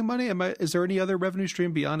advertising money? Is there any other revenue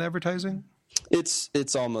stream beyond advertising?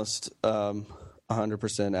 It's almost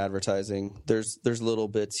 100% advertising. There's little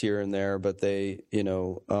bits here and there, but they,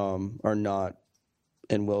 are not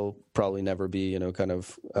and will probably never be,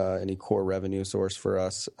 any core revenue source for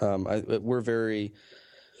us. We're very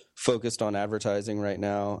focused on advertising right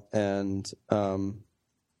now, and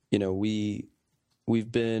we've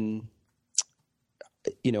been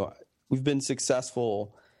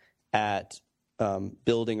successful at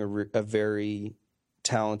building a very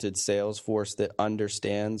talented sales force that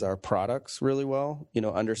understands our products really well,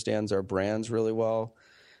 understands our brands really well,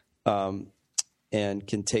 and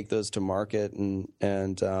can take those to market, and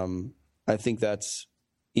I think that's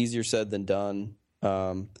easier said than done.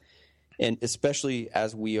 And especially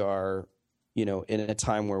as we are, in a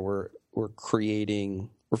time where we're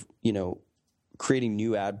creating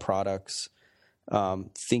new ad products,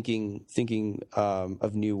 thinking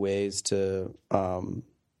of new ways to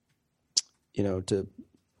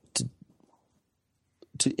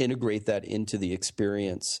integrate that into the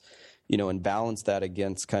experience, and balance that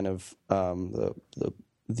against kind of the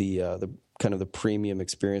premium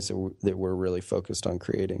experience that we're really focused on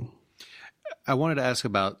creating. I wanted to ask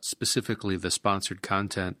about specifically the sponsored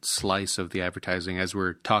content slice of the advertising. As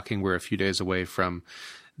we're talking, we're a few days away from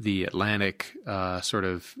the Atlantic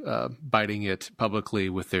biting it publicly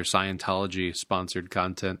with their Scientology sponsored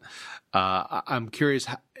content. I'm curious,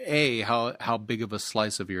 how big of a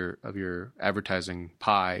slice of your advertising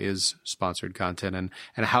pie is sponsored content,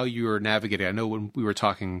 and how you are navigating. I know when we were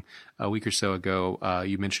talking a week or so ago,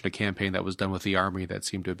 you mentioned a campaign that was done with the Army that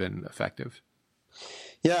seemed to have been effective.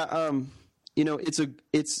 Yeah.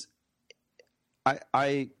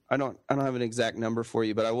 I don't have an exact number for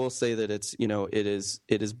you, but I will say that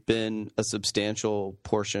it has been a substantial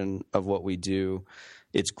portion of what we do.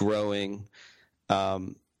 It's growing.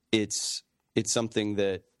 It's something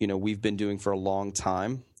that, we've been doing for a long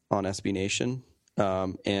time on SB Nation,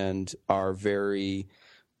 and are very,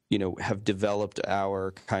 have developed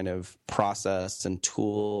our kind of process and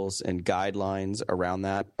tools and guidelines around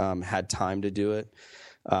that, had time to do it.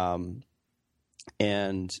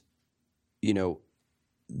 And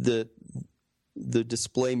the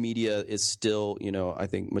display media is still, I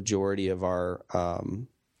think majority of our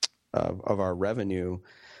revenue,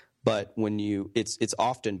 but when it's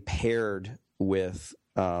often paired with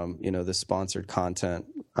the sponsored content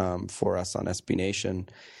for us on SB Nation,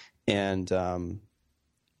 and so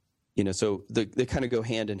they kind of go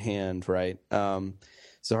hand in hand, right? So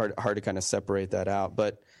hard to kind of separate that out,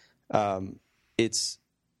 but it's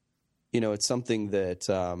something that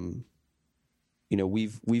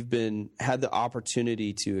we've had the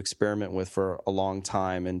opportunity to experiment with for a long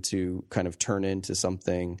time, and to kind of turn into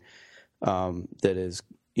something that is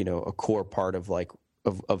a core part of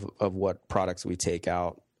of what products we take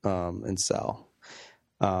out and sell.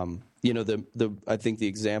 I think the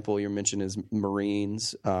example you mentioned is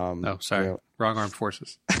Marines. Wrong armed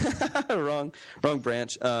forces. wrong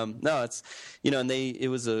branch. No, it's and it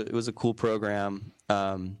was a cool program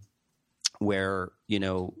where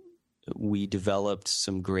we developed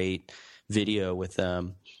some great video with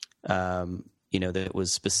them, that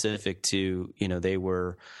was specific to, they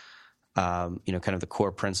were, kind of the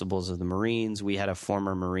core principles of the Marines. We had a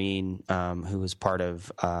former Marine who was part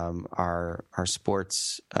of our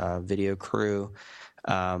sports video crew.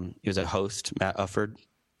 He was a host, Matt Ufford,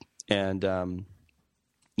 and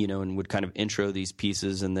and would kind of intro these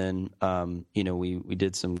pieces, and then we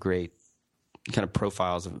did some great kind of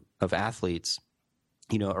profiles of athletes,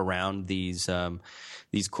 around these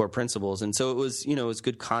core principles. And so it was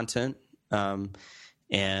good content. And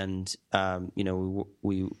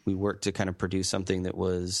we worked to kind of produce something that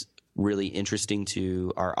was really interesting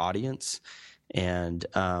to our audience. And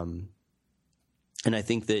I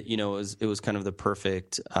think that, it was kind of the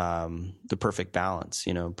perfect balance,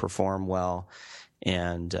 perform well.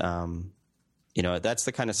 And, that's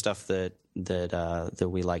the kind of stuff that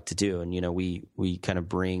we like to do. And, we kind of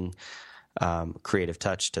bring creative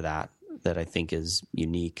touch to that I think is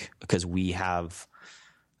unique, because we have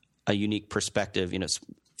a unique perspective.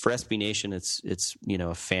 For SB Nation, it's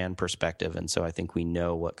a fan perspective, and so I think we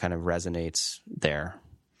know what kind of resonates there.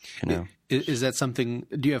 Is that something?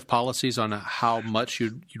 Do you have policies on how much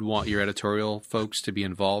you'd want your editorial folks to be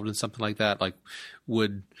involved in something like that? Like,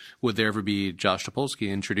 would there ever be Josh Topolsky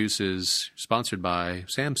introduces sponsored by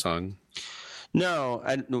Samsung? No,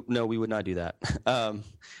 we would not do that.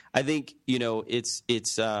 I think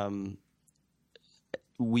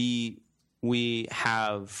we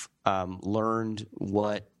have learned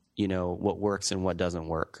what works and what doesn't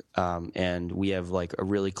work, and we have like a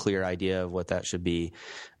really clear idea of what that should be.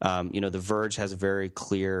 The Verge has a very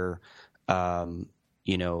clear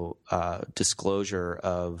disclosure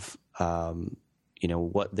of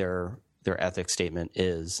what their ethics statement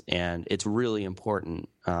is, and it's really important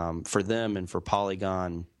for them and for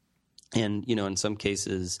Polygon, and in some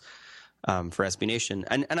cases for SB Nation.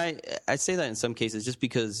 And I say that in some cases just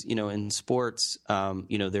because in sports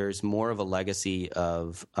there's more of a legacy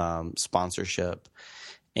of sponsorship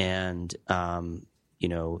and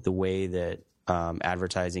the way that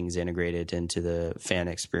advertising is integrated into the fan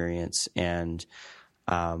experience, and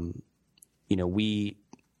we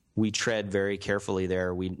tread very carefully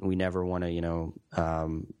there. We never want to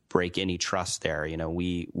break any trust there.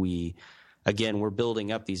 Again, we're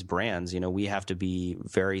building up these brands. We have to be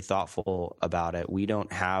very thoughtful about it. We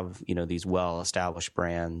don't have these well-established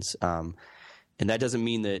brands, and that doesn't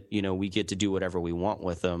mean that we get to do whatever we want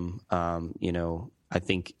with them. I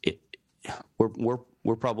think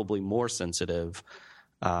we're probably more sensitive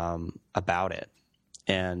about it,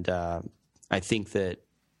 and I think that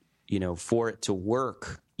for it to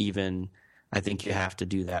work, even I think you have to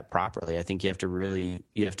do that properly. I think you have to really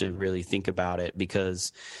think about it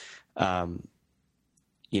because.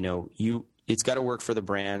 It's got to work for the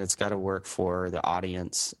brand. It's got to work for the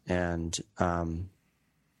audience, and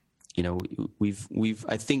we've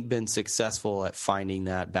I think been successful at finding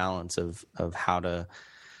that balance of how to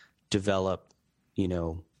develop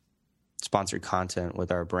sponsored content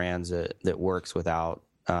with our brands that works without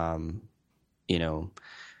going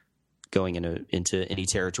into any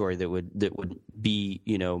territory that would be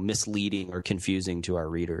misleading or confusing to our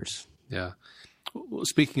readers. Yeah. Well,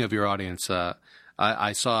 speaking of your audience, I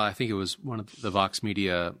saw, I think it was one of the Vox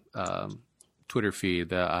Media Twitter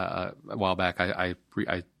feed a while back. I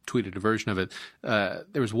tweeted a version of it.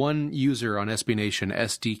 There was one user on SB Nation,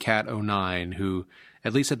 SDCat09, who,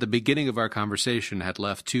 at least at the beginning of our conversation, had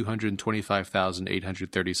left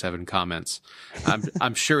 225,837 comments.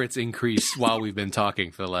 I'm sure it's increased while we've been talking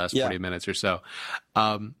for the last 40 minutes or so.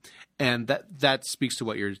 And that speaks to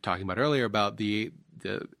what you're talking about earlier about the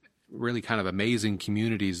really kind of amazing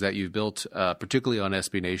communities that you've built, particularly on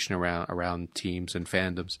SB Nation around teams and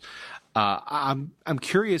fandoms. I'm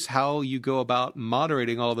curious how you go about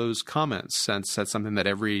moderating all those comments, since that's something that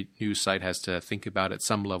every news site has to think about at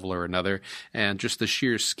some level or another, and just the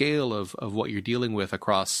sheer scale of what you're dealing with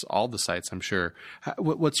across all the sites, I'm sure. How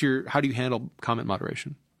do you handle comment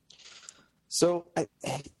moderation? So,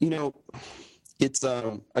 it's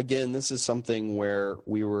again, this is something where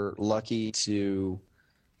we were lucky to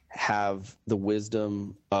have the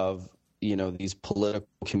wisdom of these political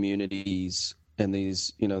communities and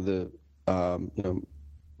these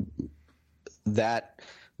that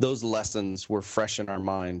those lessons were fresh in our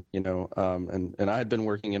mind, and I had been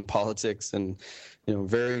working in politics and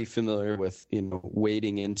very familiar with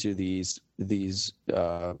wading into these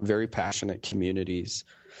very passionate communities,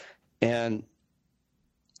 and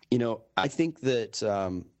I think that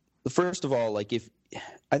first of all,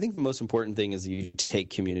 I think the most important thing is you take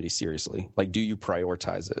community seriously. Like, do you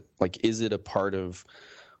prioritize it? Like, is it a part of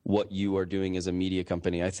what you are doing as a media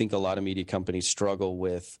company? I think a lot of media companies struggle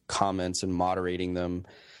with comments and moderating them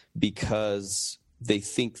because they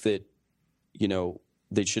think that,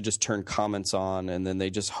 they should just turn comments on and then they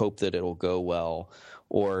just hope that it'll go well,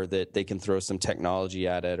 or that they can throw some technology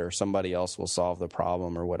at it or somebody else will solve the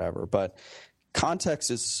problem or whatever. But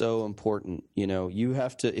context is so important. You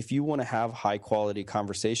have to, if you want to have high quality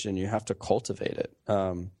conversation, you have to cultivate it.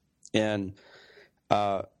 And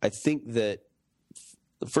I think that,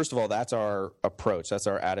 first of all, that's our approach. That's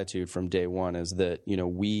our attitude from day one, is that,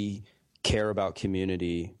 we care about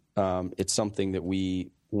community. It's something that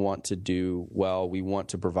we want to do well. We want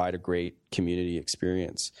to provide a great community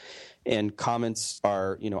experience. And comments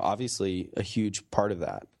are, obviously a huge part of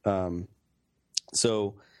that. On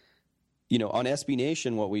SB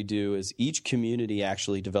Nation, what we do is each community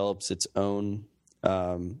actually develops its own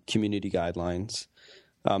community guidelines.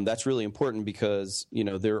 That's really important because,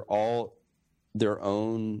 they're all their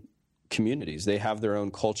own communities. They have their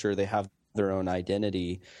own culture. They have their own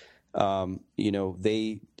identity.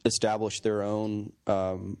 they establish their own,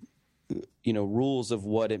 rules of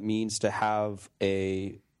what it means to have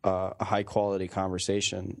a high quality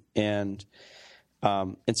conversation. And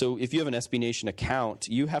so if you have an SB Nation account,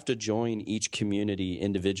 you have to join each community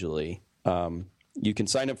individually. You can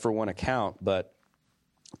sign up for one account, but,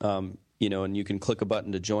 and you can click a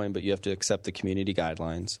button to join, but you have to accept the community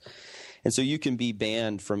guidelines. And so you can be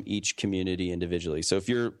banned from each community individually. So if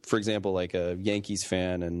you're, for example, like a Yankees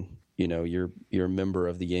fan and, you're a member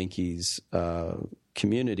of the Yankees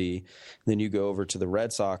community, then you go over to the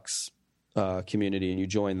Red Sox community and you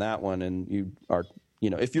join that one, and you are,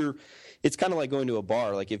 it's kind of like going to a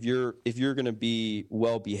bar. Like if you're going to be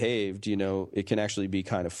well behaved, it can actually be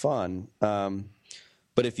kind of fun.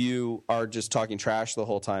 But if you are just talking trash the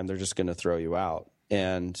whole time, they're just going to throw you out.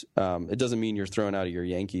 And it doesn't mean you're thrown out of your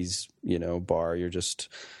Yankees, bar. You're just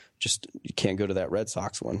you can't go to that Red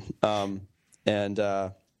Sox one.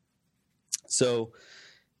 So,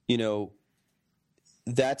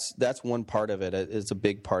 that's one part of it. It's a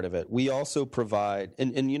big part of it. We also provide,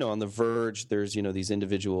 and on The Verge, there's, these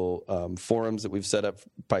individual forums that we've set up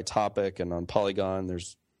by topic, and on Polygon,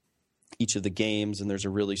 there's each of the games, and there's a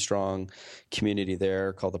really strong community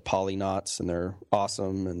there called the Polynauts, and they're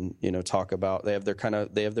awesome, and, talk about, they have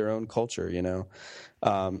their own culture,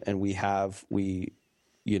 and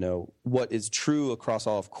what is true across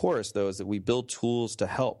all of Chorus, though, is that we build tools to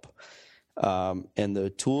help. And the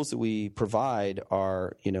tools that we provide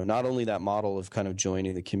are, not only that model of kind of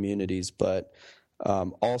joining the communities, but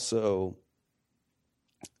also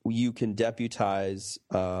you can deputize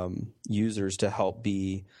users to help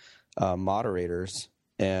be moderators.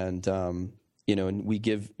 And, and we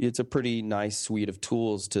give, it's a pretty nice suite of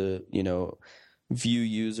tools to, view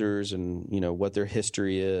users and, what their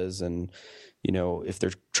history is, and, if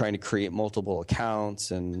they're trying to create multiple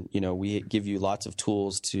accounts, and, we give you lots of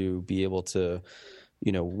tools to be able to,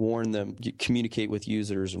 warn them, communicate with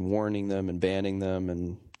users and warning them and banning them,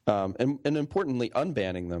 and importantly,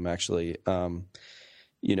 unbanning them, actually.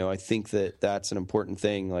 I think that's an important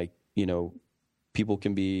thing. Like, people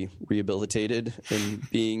can be rehabilitated in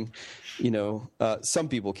being, some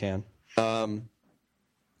people can, but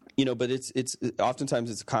it's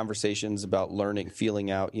oftentimes it's conversations about learning,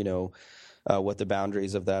 feeling out, what the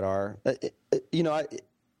boundaries of that are.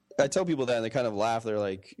 I tell people that and they kind of laugh. They're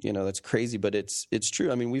like, that's crazy, but it's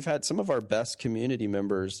true. I mean, we've had some of our best community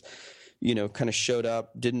members, kind of showed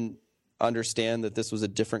up, didn't understand that this was a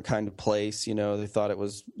different kind of place. They thought it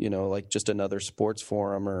was, like just another sports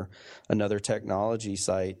forum or another technology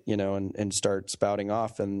site, and start spouting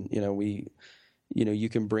off. And, you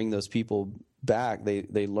can bring those people back.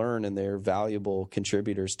 They learn, and they're valuable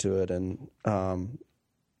contributors to it. And,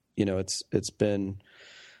 it's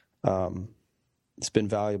been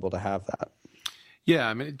valuable to have that. Yeah,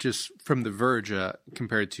 I mean, just from The Verge,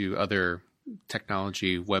 compared to other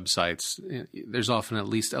technology websites, there's often at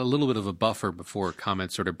least a little bit of a buffer before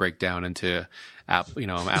comments sort of break down into Apple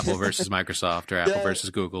versus Microsoft, or Apple versus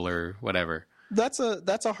Google, or whatever. That's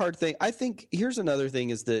a hard thing. I think here's another thing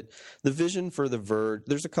is that the vision for The Verge,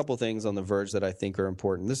 there's a couple things on The Verge that I think are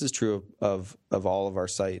important. This is true of all of our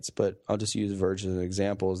sites, but I'll just use Verge as an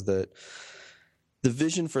example, is that the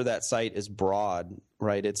vision for that site is broad,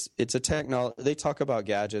 right? It's a technology. They talk about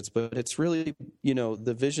gadgets, but it's really,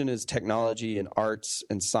 the vision is technology and arts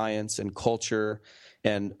and science and culture,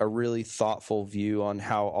 and a really thoughtful view on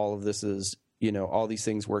how all of this is, all these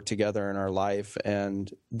things work together in our life.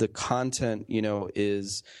 And the content,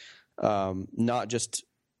 is not just,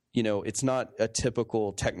 it's not a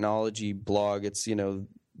typical technology blog. It's,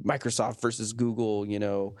 Microsoft versus Google,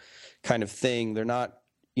 kind of thing. They're not,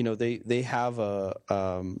 they have a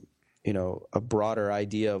broader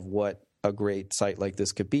idea of what a great site like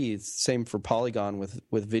this could be. It's the same for Polygon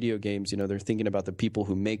with video games. They're thinking about the people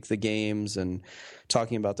who make the games and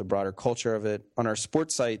talking about the broader culture of it. On our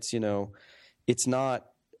sports sites, it's not,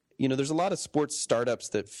 there's a lot of sports startups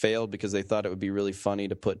that failed because they thought it would be really funny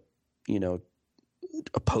to put,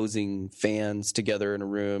 opposing fans together in a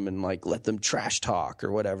room and like let them trash talk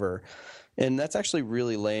or whatever. And that's actually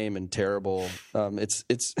really lame and terrible.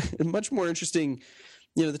 It's much more interesting.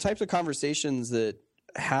 The types of conversations that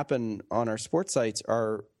happen on our sports sites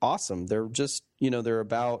are awesome. They're just,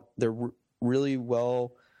 they're really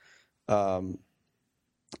well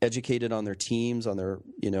educated on their teams, on their,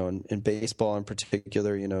 in baseball in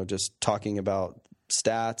particular, just talking about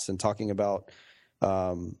stats and talking about,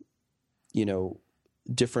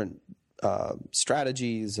 different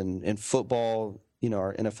strategies, and football,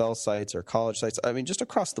 our NFL sites, our college sites. I mean, just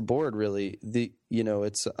across the board, really,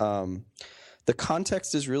 it's the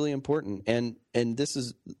context is really important. And this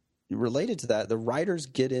is, related to that, the writers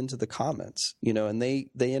get into the comments, and they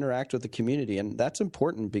interact with the community, and that's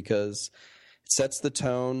important because it sets the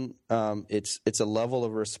tone. It's a level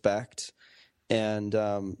of respect, and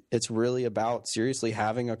it's really about seriously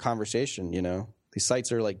having a conversation. These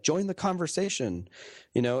sites are like, join the conversation,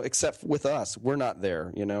 except with us, we're not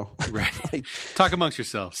there. Right. Like, Talk amongst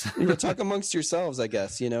yourselves. talk amongst yourselves, I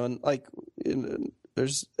guess. And like,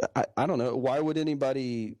 there's I don't know, why would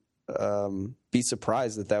anybody be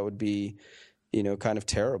surprised that would be, kind of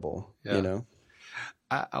terrible,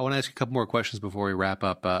 I want to ask you a couple more questions before we wrap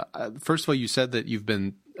up. First of all, you said that you've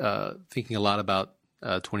been thinking a lot about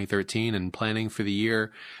 2013 and planning for the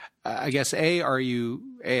year. I guess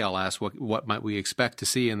I'll ask what might we expect to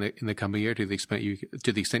see in the coming year to the extent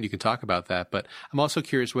you can talk about that. But I'm also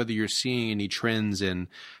curious whether you're seeing any trends in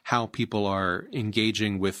how people are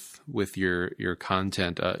engaging with your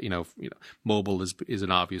content. Mobile is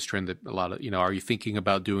an obvious trend that a lot of are you thinking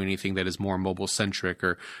about doing anything that is more mobile centric,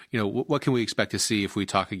 or what can we expect to see if we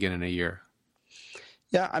talk again in a year?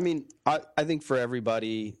 Yeah, I mean, I think for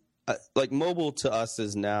everybody. Like mobile to us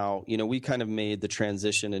is now, we kind of made the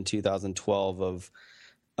transition in 2012 of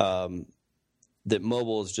that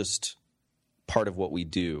mobile is just part of what we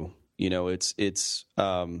do. It's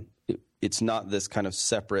not this kind of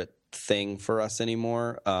separate thing for us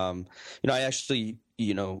anymore. I actually,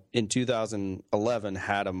 in 2011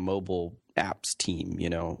 had a mobile apps team,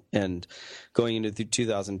 and going into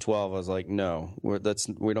 2012, I was like, no,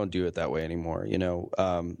 we don't do it that way anymore.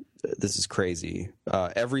 This is crazy.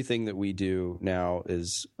 Everything that we do now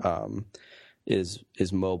is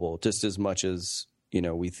mobile, just as much as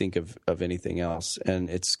we think of anything else, and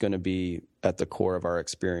it's going to be at the core of our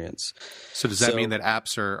experience. So does that mean that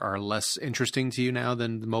apps are less interesting to you now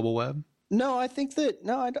than the mobile web? No, I think that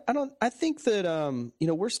I don't. I think that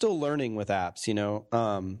we're still learning with apps.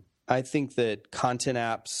 I think that content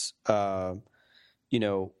apps,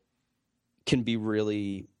 can be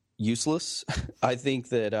really useless. I think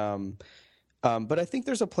that, but I think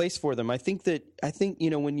there's a place for them. I think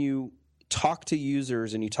when you talk to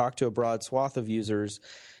users and you talk to a broad swath of users,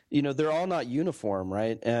 they're all not uniform,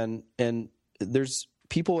 right? And there's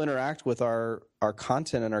people interact with our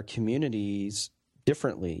content and our communities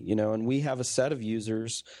differently, and we have a set of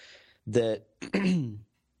users that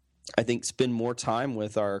I think spend more time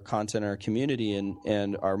with our content, our community,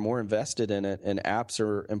 and are more invested in it. And apps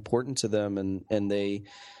are important to them, and they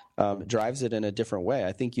drives it in a different way.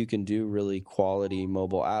 I think you can do really quality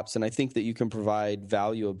mobile apps, and I think that you can provide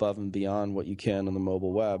value above and beyond what you can on the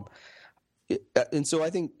mobile web. And so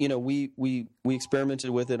I think we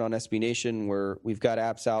experimented with it on SB Nation, where we've got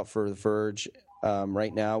apps out for The Verge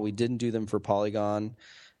right now. We didn't do them for Polygon.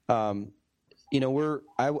 I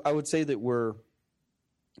would say that we're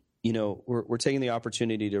taking the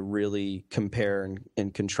opportunity to really compare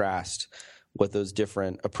and contrast what those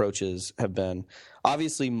different approaches have been.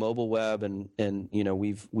 Obviously, mobile web and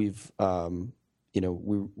we've we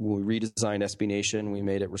redesigned SB Nation. We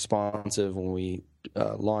made it responsive. When we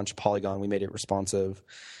launched Polygon, we made it responsive,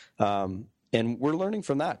 and we're learning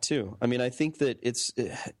from that too. I mean, I think that it's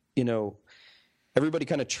everybody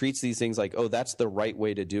kind of treats these things like, oh, that's the right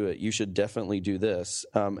way to do it. You should definitely do this.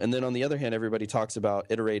 And then on the other hand, everybody talks about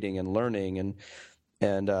iterating and learning.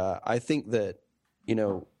 And I think that,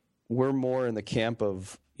 we're more in the camp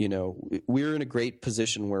of, we're in a great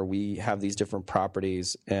position where we have these different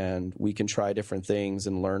properties and we can try different things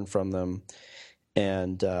and learn from them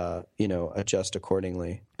and, adjust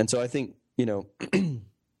accordingly. And so I think,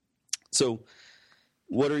 so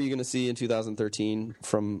what are you going to see in 2013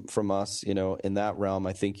 from us, in that realm?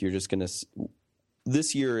 I think you're just going to –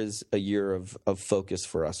 this year is a year of focus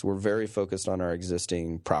for us. We're very focused on our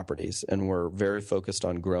existing properties, and we're very focused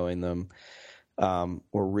on growing them.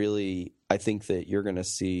 We're really – I think that you're going to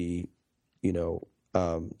see,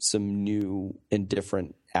 some new and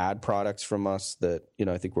different ad products from us that,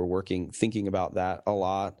 I think we're thinking about that a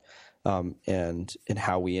lot, and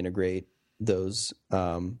how we integrate those.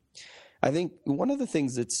 I think one of the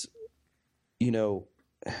things that's,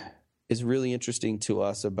 is really interesting to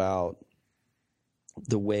us about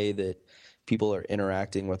the way that people are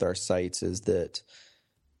interacting with our sites is that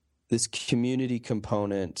this community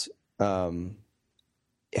component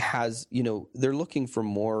has, they're looking for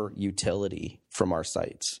more utility from our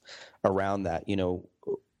sites around that,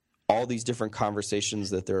 all these different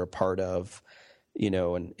conversations that they're a part of,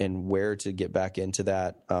 and where to get back into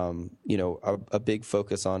that, a big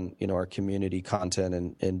focus on, our community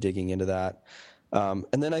content and digging into that.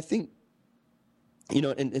 And then I think,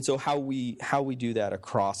 and so how we do that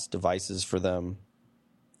across devices for them,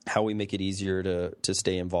 how we make it easier to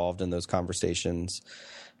stay involved in those conversations,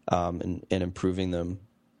 and improving them.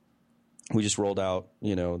 we just rolled out,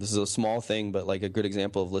 this is a small thing, but like a good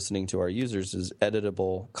example of listening to our users is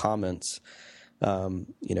editable comments.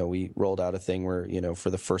 We rolled out a thing where, for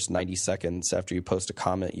the first 90 seconds after you post a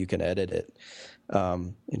comment, you can edit it.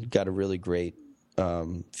 And got a really great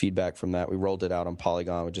feedback from that. We rolled it out on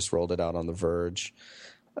Polygon. We just rolled it out on The Verge.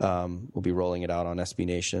 We'll be rolling it out on SB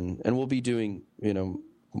Nation, and we'll be doing,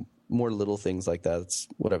 more little things like that. It's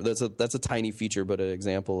whatever. That's a tiny feature, but an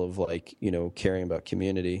example of like, caring about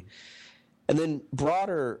community. And then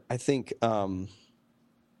broader, I think,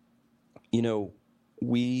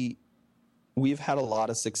 we've had a lot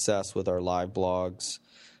of success with our live blogs.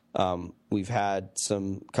 We've had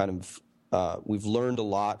some we've learned a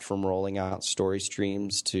lot from rolling out story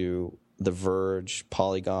streams to The Verge,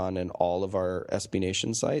 Polygon, and all of our SB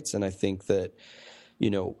Nation sites. And I think that,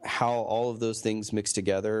 how all of those things mix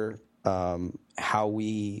together, how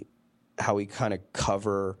we kind of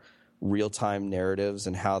cover real-time narratives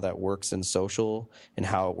and how that works in social and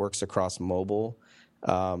how it works across mobile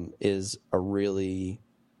is a really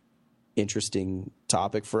interesting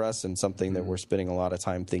topic for us and something that we're spending a lot of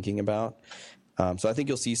time thinking about. So I think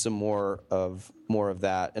you'll see some more of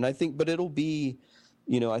that. And I think, but it'll be,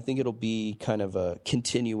 I think it'll be kind of a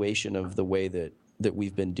continuation of the way that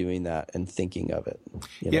we've been doing that and thinking of it.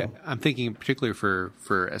 Yeah, I'm thinking particularly for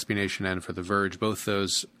SB Nation and for The Verge, both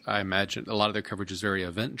those, I imagine a lot of their coverage is very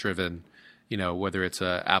event-driven, whether it's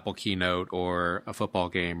a Apple keynote or a football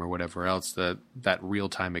game or whatever else, that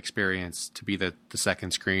real-time experience to be the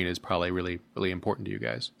second screen is probably really, really important to you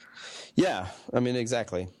guys. Yeah, I mean,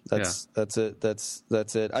 exactly. That's it. That's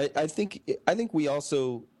it. I think we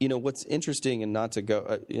also, what's interesting, and not to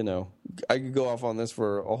go, I could go off on this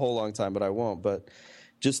for a whole long time, but I won't. But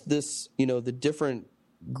just this, the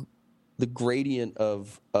gradient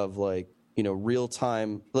of like, real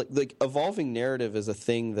time, like evolving narrative is a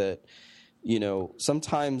thing that,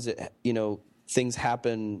 sometimes things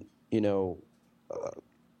happen,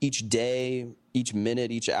 each day, each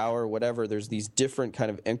minute, each hour, whatever. There's these different kind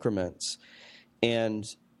of increments, and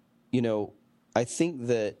I think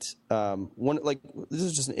that this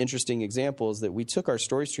is just an interesting example is that we took our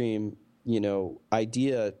story stream,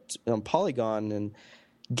 idea on Polygon, and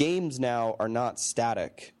games now are not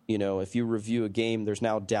static. If you review a game, there's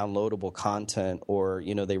now downloadable content, or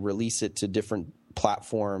they release it to different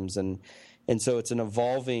platforms, and so it's an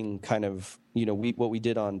evolving kind of, what we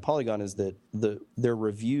did on Polygon is that their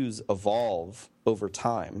reviews evolve over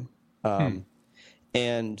time.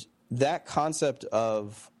 And that concept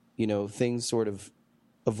of, things sort of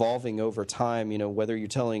evolving over time, whether you're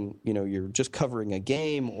telling, you're just covering a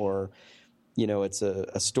game, or, it's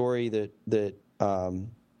a story that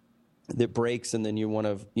breaks and then you want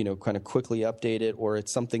to, kind of quickly update it, or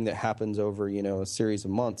it's something that happens over, a series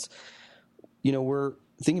of months. We're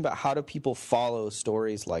thinking about how do people follow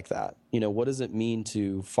stories like that? What does it mean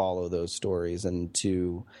to follow those stories and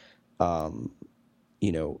to,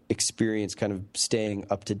 experience kind of staying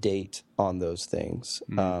up to date on those things?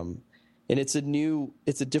 Mm-hmm. And it's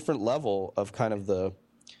a different level of kind of the,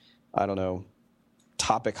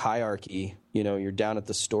 topic hierarchy. You're down at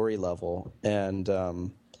the story level, and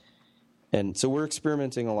so we're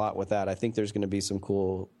experimenting a lot with that. I think there's going to be some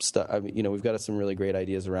cool stuff. We've got some really great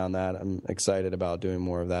ideas around that. I'm excited about doing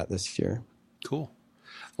more of that this year. Cool.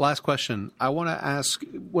 Last question. I want to ask,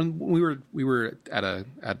 when we were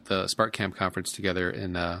at the Spark Camp conference together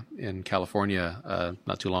in California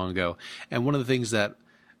not too long ago, and one of the things that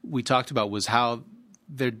we talked about was how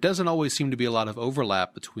there doesn't always seem to be a lot of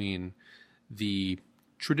overlap between the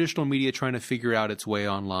traditional media trying to figure out its way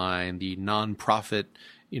online, the nonprofit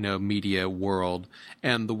media world,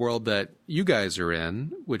 and the world that you guys are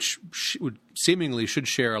in, which seemingly should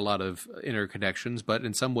share a lot of interconnections, but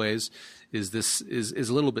in some ways is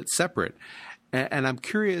a little bit separate. And I'm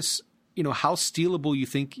curious, how stealable you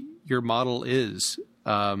think your model is.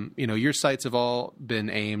 Your sites have all been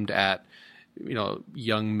aimed at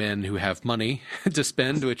young men who have money to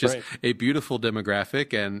spend, which is a beautiful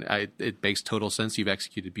demographic, and it makes total sense. You've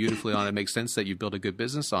executed beautifully on it. It makes sense that you've built a good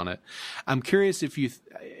business on it. I'm curious if you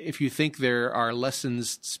think there are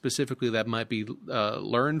lessons specifically that might be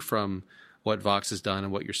learned from what Vox has done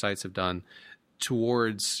and what your sites have done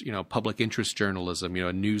towards public interest journalism,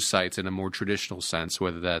 news sites in a more traditional sense,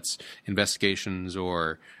 whether that's investigations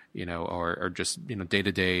or or just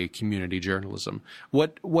day-to-day community journalism.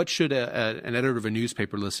 What should an editor of a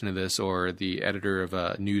newspaper listen to this, or the editor of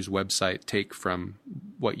a news website take from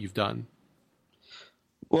what you've done?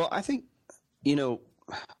 Well, I think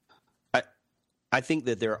I think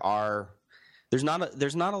that there's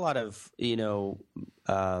not a lot of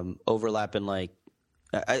overlap in like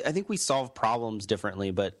I think we solve problems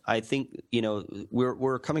differently, but I think,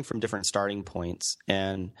 we're coming from different starting points.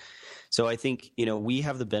 And so I think, we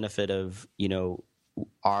have the benefit of,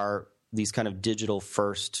 these kind of digital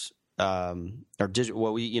first, or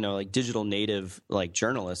digital, like digital native, like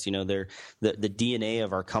journalists, they're the DNA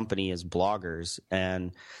of our company is bloggers.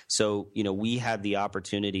 And so, we had the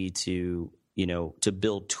opportunity to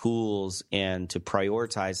build tools and to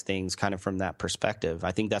prioritize things kind of from that perspective.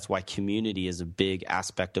 I think that's why community is a big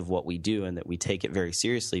aspect of what we do, and that we take it very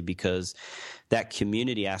seriously, because that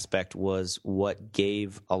community aspect was what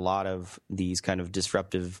gave a lot of these kind of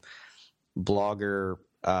disruptive blogger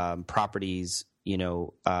properties,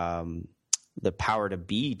 the power to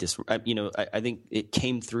be, I think it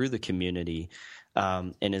came through the community,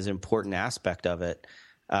 and is an important aspect of it.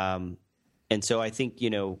 And so I think,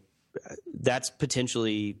 that's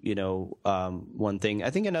potentially, one thing. I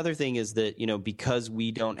think another thing is that, because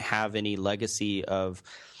we don't have any legacy of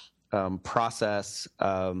process,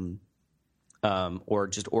 or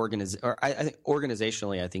just I think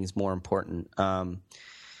organizationally, I think is more important.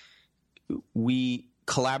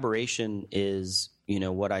 Collaboration is,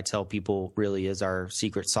 what I tell people really is our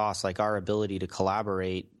secret sauce, like our ability to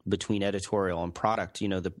collaborate between editorial and product.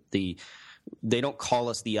 They don't call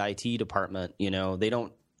us the IT department,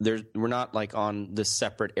 we're not like on this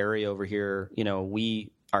separate area over here.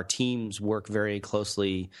 Our teams work very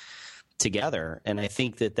closely together. And I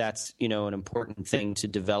think that that's, an important thing to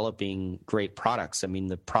developing great products. I mean,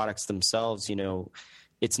 the products themselves,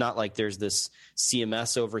 it's not like there's this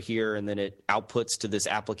CMS over here and then it outputs to this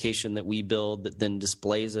application that we build that then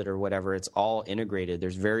displays it or whatever. It's all integrated.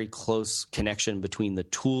 There's very close connection between the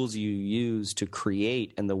tools you use to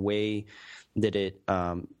create and the way that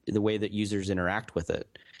the way that users interact with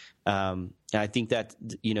it. And I think that,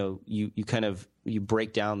 you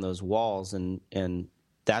break down those walls, and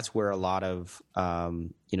that's where a lot of,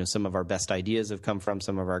 some of our best ideas have come from.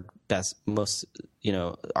 Some of our most,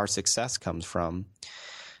 our success comes from.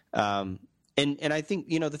 And I think,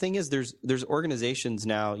 the thing is there's organizations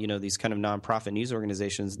now, these kind of nonprofit news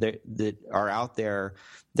organizations that are out there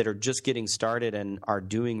that are just getting started and are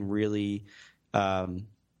doing really,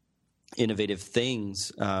 innovative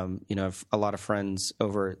things. I have a lot of friends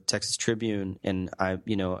over at Texas Tribune, and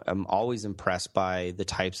I'm always impressed by the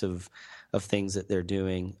types of things that they're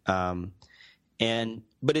doing.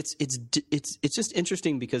 But it's just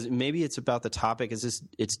interesting because maybe it's about the topic.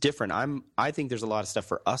 It's different. I think there's a lot of stuff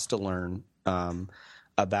for us to learn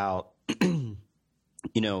about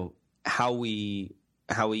how we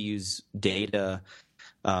use data.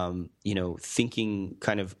 Thinking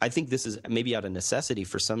kind of, I think this is maybe out of necessity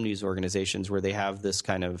for some news organizations where they have this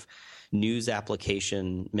kind of news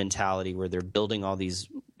application mentality where they're building all these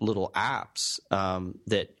little apps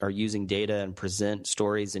that are using data and present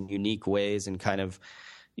stories in unique ways, and kind of,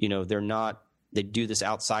 they do this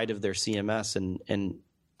outside of their CMS. And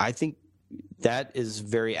I think that is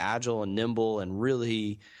very agile and nimble, and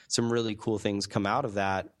really some really cool things come out of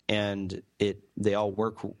that. And they all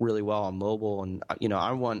work really well on mobile. And,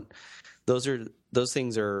 I want those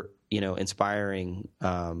things are, inspiring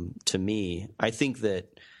to me. I think that,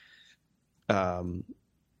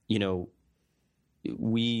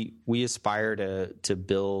 we aspire to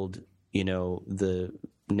build, the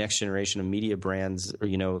next generation of media brands,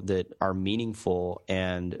 that are meaningful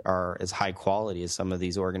and are as high quality as some of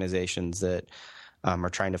these organizations that are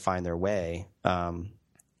trying to find their way. And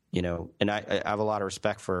I have a lot of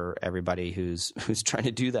respect for everybody who's trying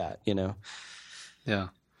to do that, Yeah.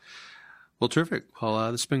 Well, terrific.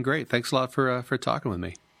 Well, this has been great. Thanks a lot for talking with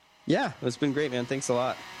me. Yeah, it's been great, man. Thanks a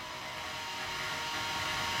lot.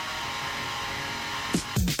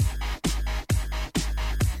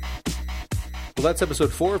 Well, that's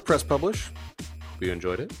episode 4 of Press Publish. Hope you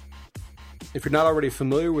enjoyed it. If you're not already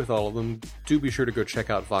familiar with all of them, do be sure to go check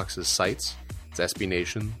out Vox's sites. It's SB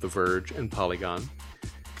Nation, The Verge, and Polygon.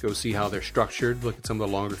 Go see how they're structured, look at some of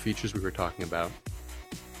the longer features we were talking about.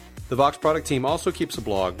 The Vox product team also keeps a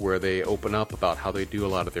blog where they open up about how they do a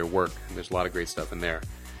lot of their work, and there's a lot of great stuff in there.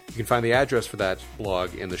 You can find the address for that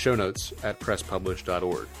blog in the show notes at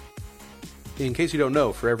presspublish.org. In case you don't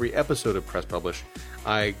know, for every episode of Press Publish,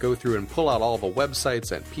 I go through and pull out all the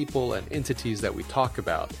websites and people and entities that we talk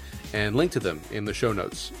about and link to them in the show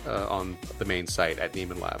notes on the main site at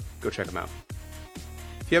Nieman Lab. Go check them out.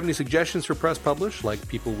 If you have any suggestions for Press Publish, like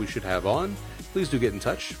people we should have on, please do get in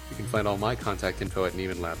touch. You can find all my contact info at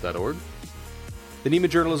niemanlab.org. The Nieman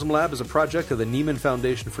Journalism Lab is a project of the Nieman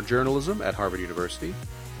Foundation for Journalism at Harvard University,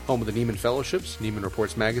 home of the Nieman Fellowships, Nieman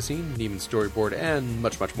Reports Magazine, Nieman Storyboard, and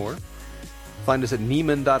much, much more. Find us at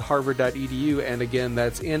nieman.harvard.edu, and again,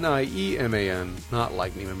 that's Nieman, not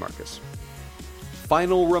like Neiman Marcus.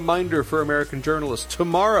 final reminder for American journalists.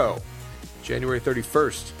 Tomorrow, January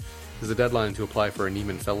 31st, is the deadline to apply for a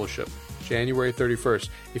Nieman Fellowship. January 31st.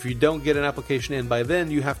 If you don't get an application in by then,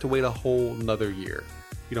 you have to wait a whole nother year.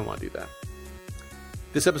 You don't want to do that.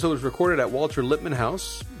 This episode was recorded at Walter Lippmann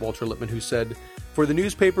House. Walter Lippmann, who said, "For the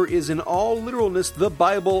newspaper is in all literalness the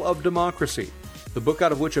Bible of democracy, the book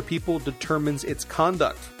out of which a people determines its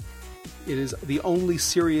conduct. It is the only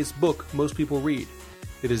serious book most people read.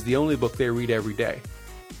 It is the only book they read every day."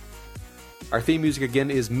 Our theme music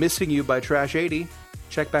again is Missing You by Trash 80.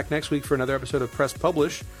 Check back next week for another episode of Press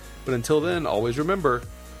Publish. But until then, always remember,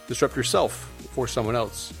 disrupt yourself before someone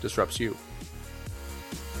else disrupts you.